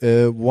pick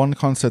one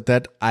concert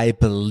that I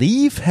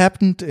believe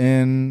happened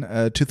in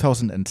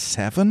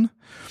 2007.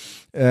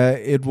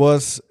 It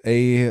was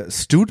a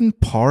student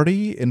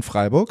party in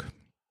Freiburg.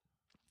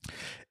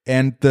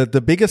 And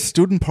the biggest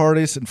student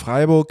parties in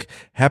Freiburg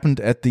happened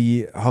at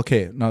the...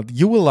 Okay, now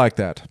you will like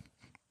that.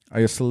 Are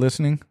you still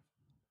listening?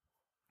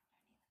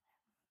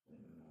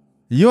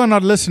 You are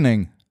not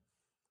listening.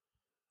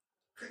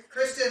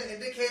 Kristen,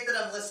 indicate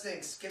that I'm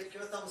listening.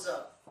 Give a thumbs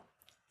up.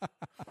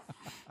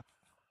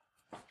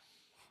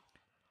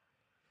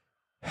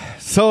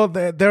 So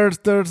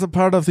there's a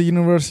part of the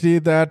university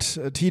that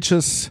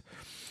teaches...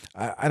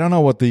 I don't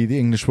know what the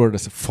English word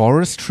is.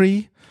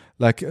 Forestry.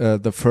 Like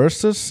the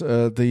Forstes,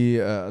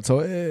 so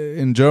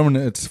in German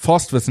it's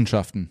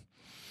Forstwissenschaften.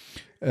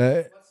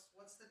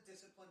 What's the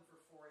discipline for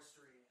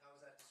forestry? How is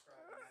that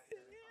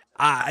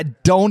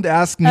described? Don't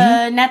ask me.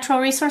 Natural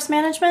resource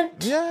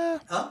management? Yeah.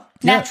 Huh?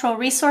 Natural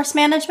resource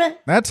management?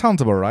 That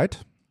sounds about right.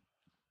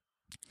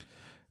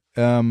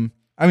 I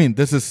mean,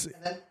 this is...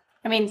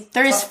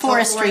 there is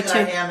forestry too.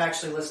 I am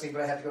actually listening,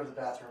 but I have to go to the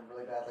bathroom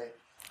really badly.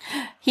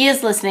 He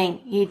is listening.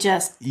 He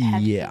just...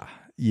 Yeah,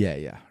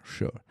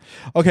 sure.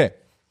 Okay.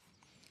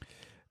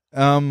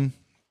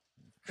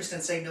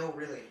 Kristen, say no,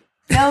 really.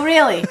 No,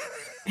 really.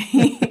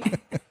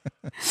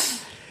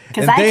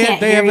 Because I can't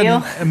they hear have you.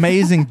 an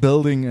amazing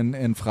building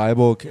in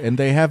Freiburg, and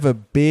they have a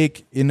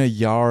big inner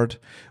yard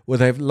where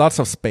they have lots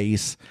of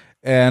space.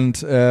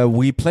 And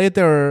we played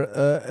there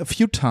a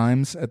few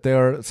times at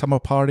their summer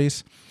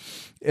parties.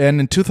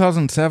 And in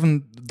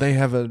 2007, they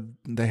had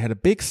a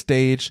big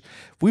stage.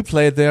 We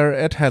played there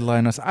at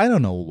Headliners. I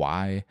don't know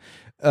why,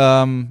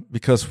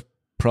 because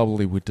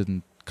probably we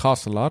didn't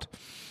cost a lot.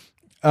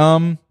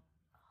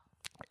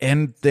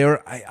 And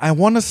there, I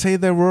want to say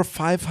there were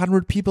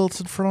 500 people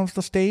in front of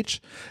the stage,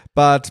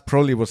 but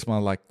probably it was more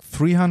like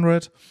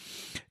 300.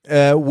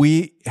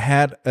 We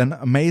had an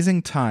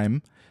amazing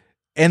time.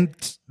 And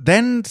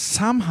then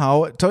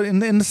somehow, in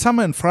the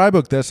summer in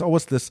Freiburg, there's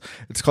always this,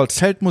 it's called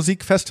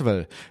Zeltmusik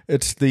Festival.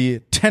 It's the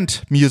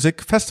tent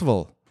music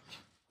festival.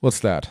 What's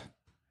that?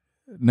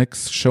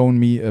 Nick's shown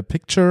me a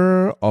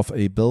picture of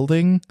a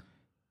building.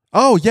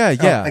 Oh, yeah. I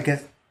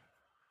guess.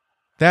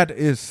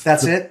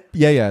 That's it?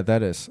 Yeah,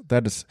 that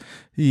is.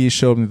 He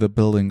showed me the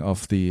building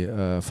of the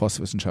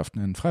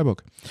Forstwissenschaften in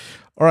Freiburg.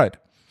 All right.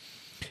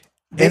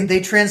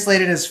 They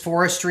translate it as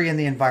forestry and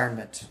the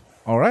environment.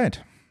 All right.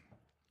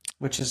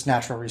 Which is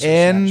natural resource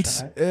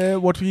management, right?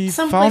 What we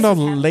found out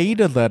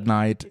later that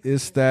night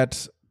is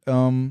that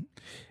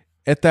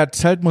at that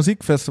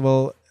Zeltmusik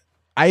Festival,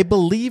 I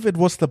believe it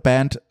was the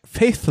band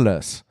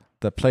Faithless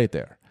that played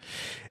there.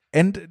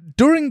 And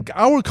during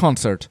our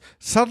concert,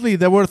 suddenly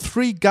there were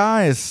 3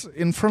 guys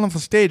in front of the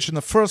stage in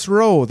the first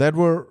row that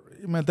were,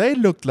 they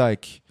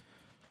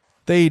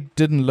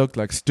didn't look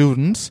like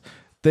students,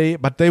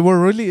 but they were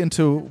really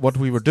into what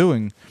we were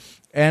doing.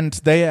 And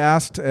they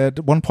asked,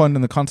 at one point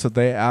in the concert,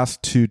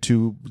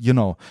 to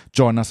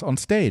join us on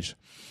stage.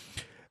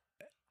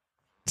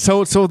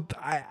 So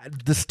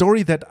the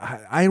story that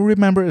I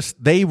remember is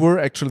they were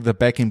actually the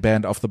backing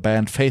band of the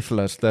band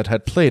Faithless that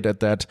had played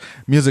at that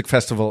music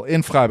festival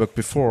in Freiburg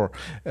before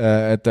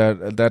at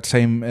that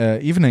same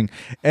evening.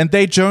 And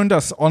they joined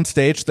us on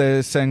stage.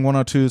 They sang 1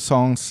 or 2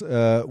 songs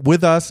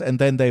with us, and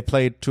then they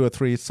played 2 or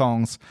 3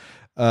 songs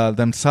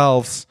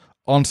themselves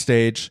on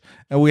stage.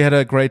 And we had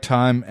a great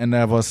time, and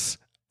that was,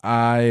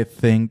 I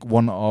think,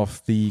 one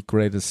of the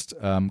greatest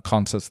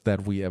concerts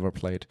that we ever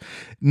played.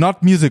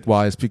 Not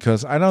music-wise,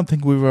 because I don't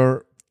think we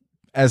were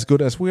as good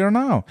as we are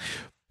now.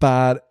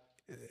 But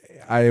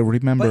I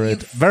remember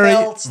it very,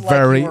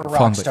 very fondly.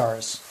 Rock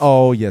stars.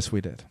 Oh, yes,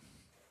 we did.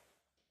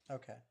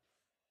 Okay.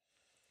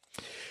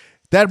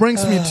 That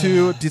brings me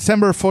to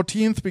December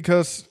 14th,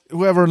 because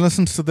whoever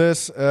listens to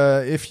this,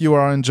 if you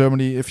are in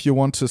Germany, if you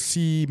want to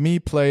see me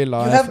play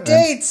live. You have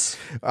dates!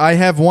 I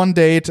have one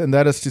date, and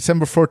that is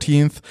December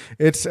 14th.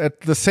 It's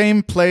at the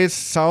same place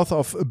south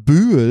of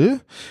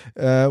Bühl,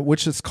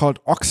 which is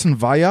called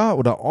Ochsenweier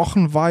or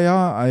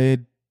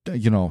Ochenweier.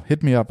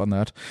 Hit me up on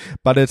that.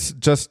 But it's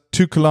just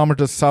 2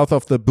 kilometers south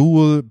of the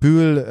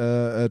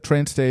Bühl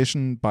train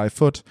station by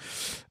foot.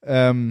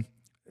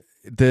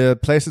 The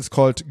place is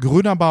called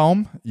Grüner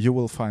Baum. You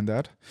will find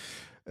that.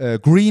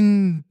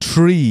 Green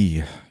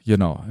Tree. You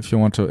know, if you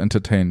want to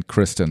entertain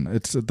Kristen,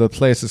 the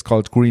place is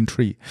called Green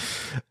Tree.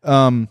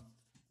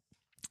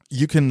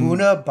 You can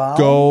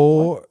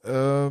go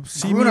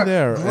see me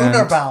there.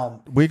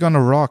 Grunerbaum. We're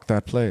gonna rock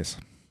that place.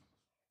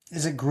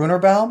 Is it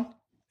Grunerbaum?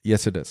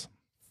 Yes, it is.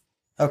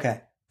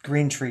 Okay,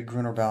 Green Tree,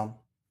 Grunerbaum.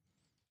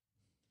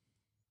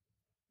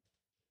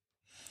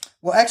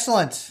 Well,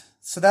 excellent.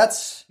 So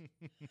that's.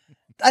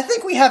 I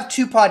think we have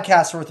 2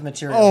 podcasts worth of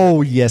material.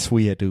 Oh, yes,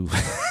 we do.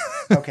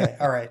 Okay,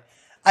 all right.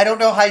 I don't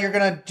know how you're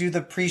going to do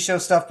the pre-show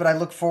stuff, but I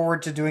look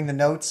forward to doing the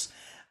notes.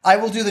 I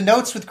will do the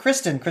notes with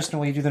Kristen. Kristen,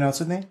 will you do the notes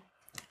with me?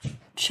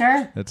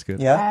 Sure. That's good.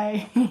 Yeah?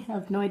 I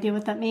have no idea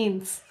what that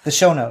means. The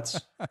show notes.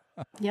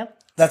 Yep.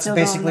 That's Still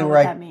basically where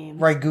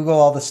I Google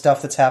all the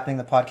stuff that's happening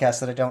in the podcast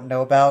that I don't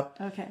know about.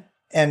 Okay.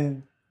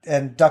 And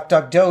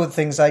DuckDuckDo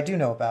things I do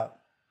know about.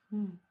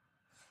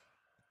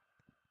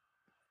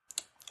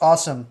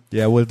 Awesome.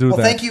 Yeah, we'll do that.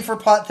 Well, thank you for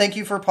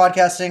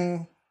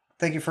podcasting.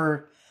 Thank you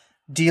for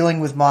dealing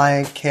with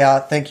my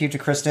chaos. Thank you to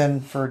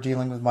Kristen for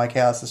dealing with my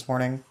chaos this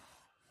morning.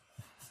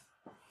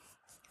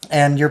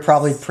 And you're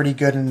probably pretty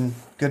good and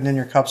in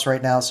your cups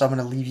right now, so I'm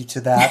going to leave you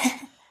to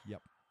that.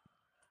 Yep.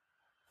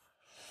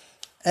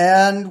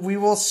 And we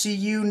will see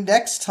you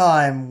next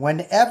time,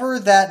 whenever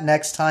that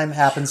next time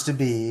happens to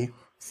be,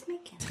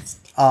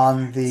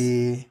 on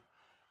the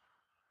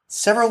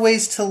Several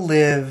Ways to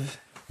Live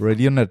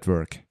Radio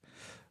Network.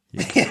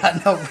 Yeah,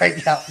 no,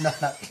 right now, no.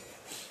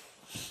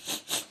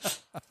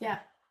 Yeah.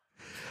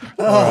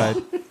 All right.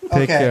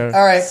 Take care.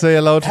 All right. Say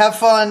hello to Have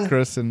fun.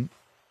 Kristen.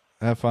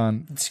 Have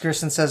fun.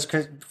 Kristen says,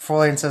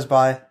 Florian says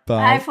bye.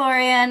 Bye. Hi,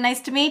 Florian.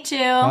 Nice to meet you.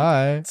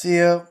 Bye. See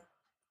you.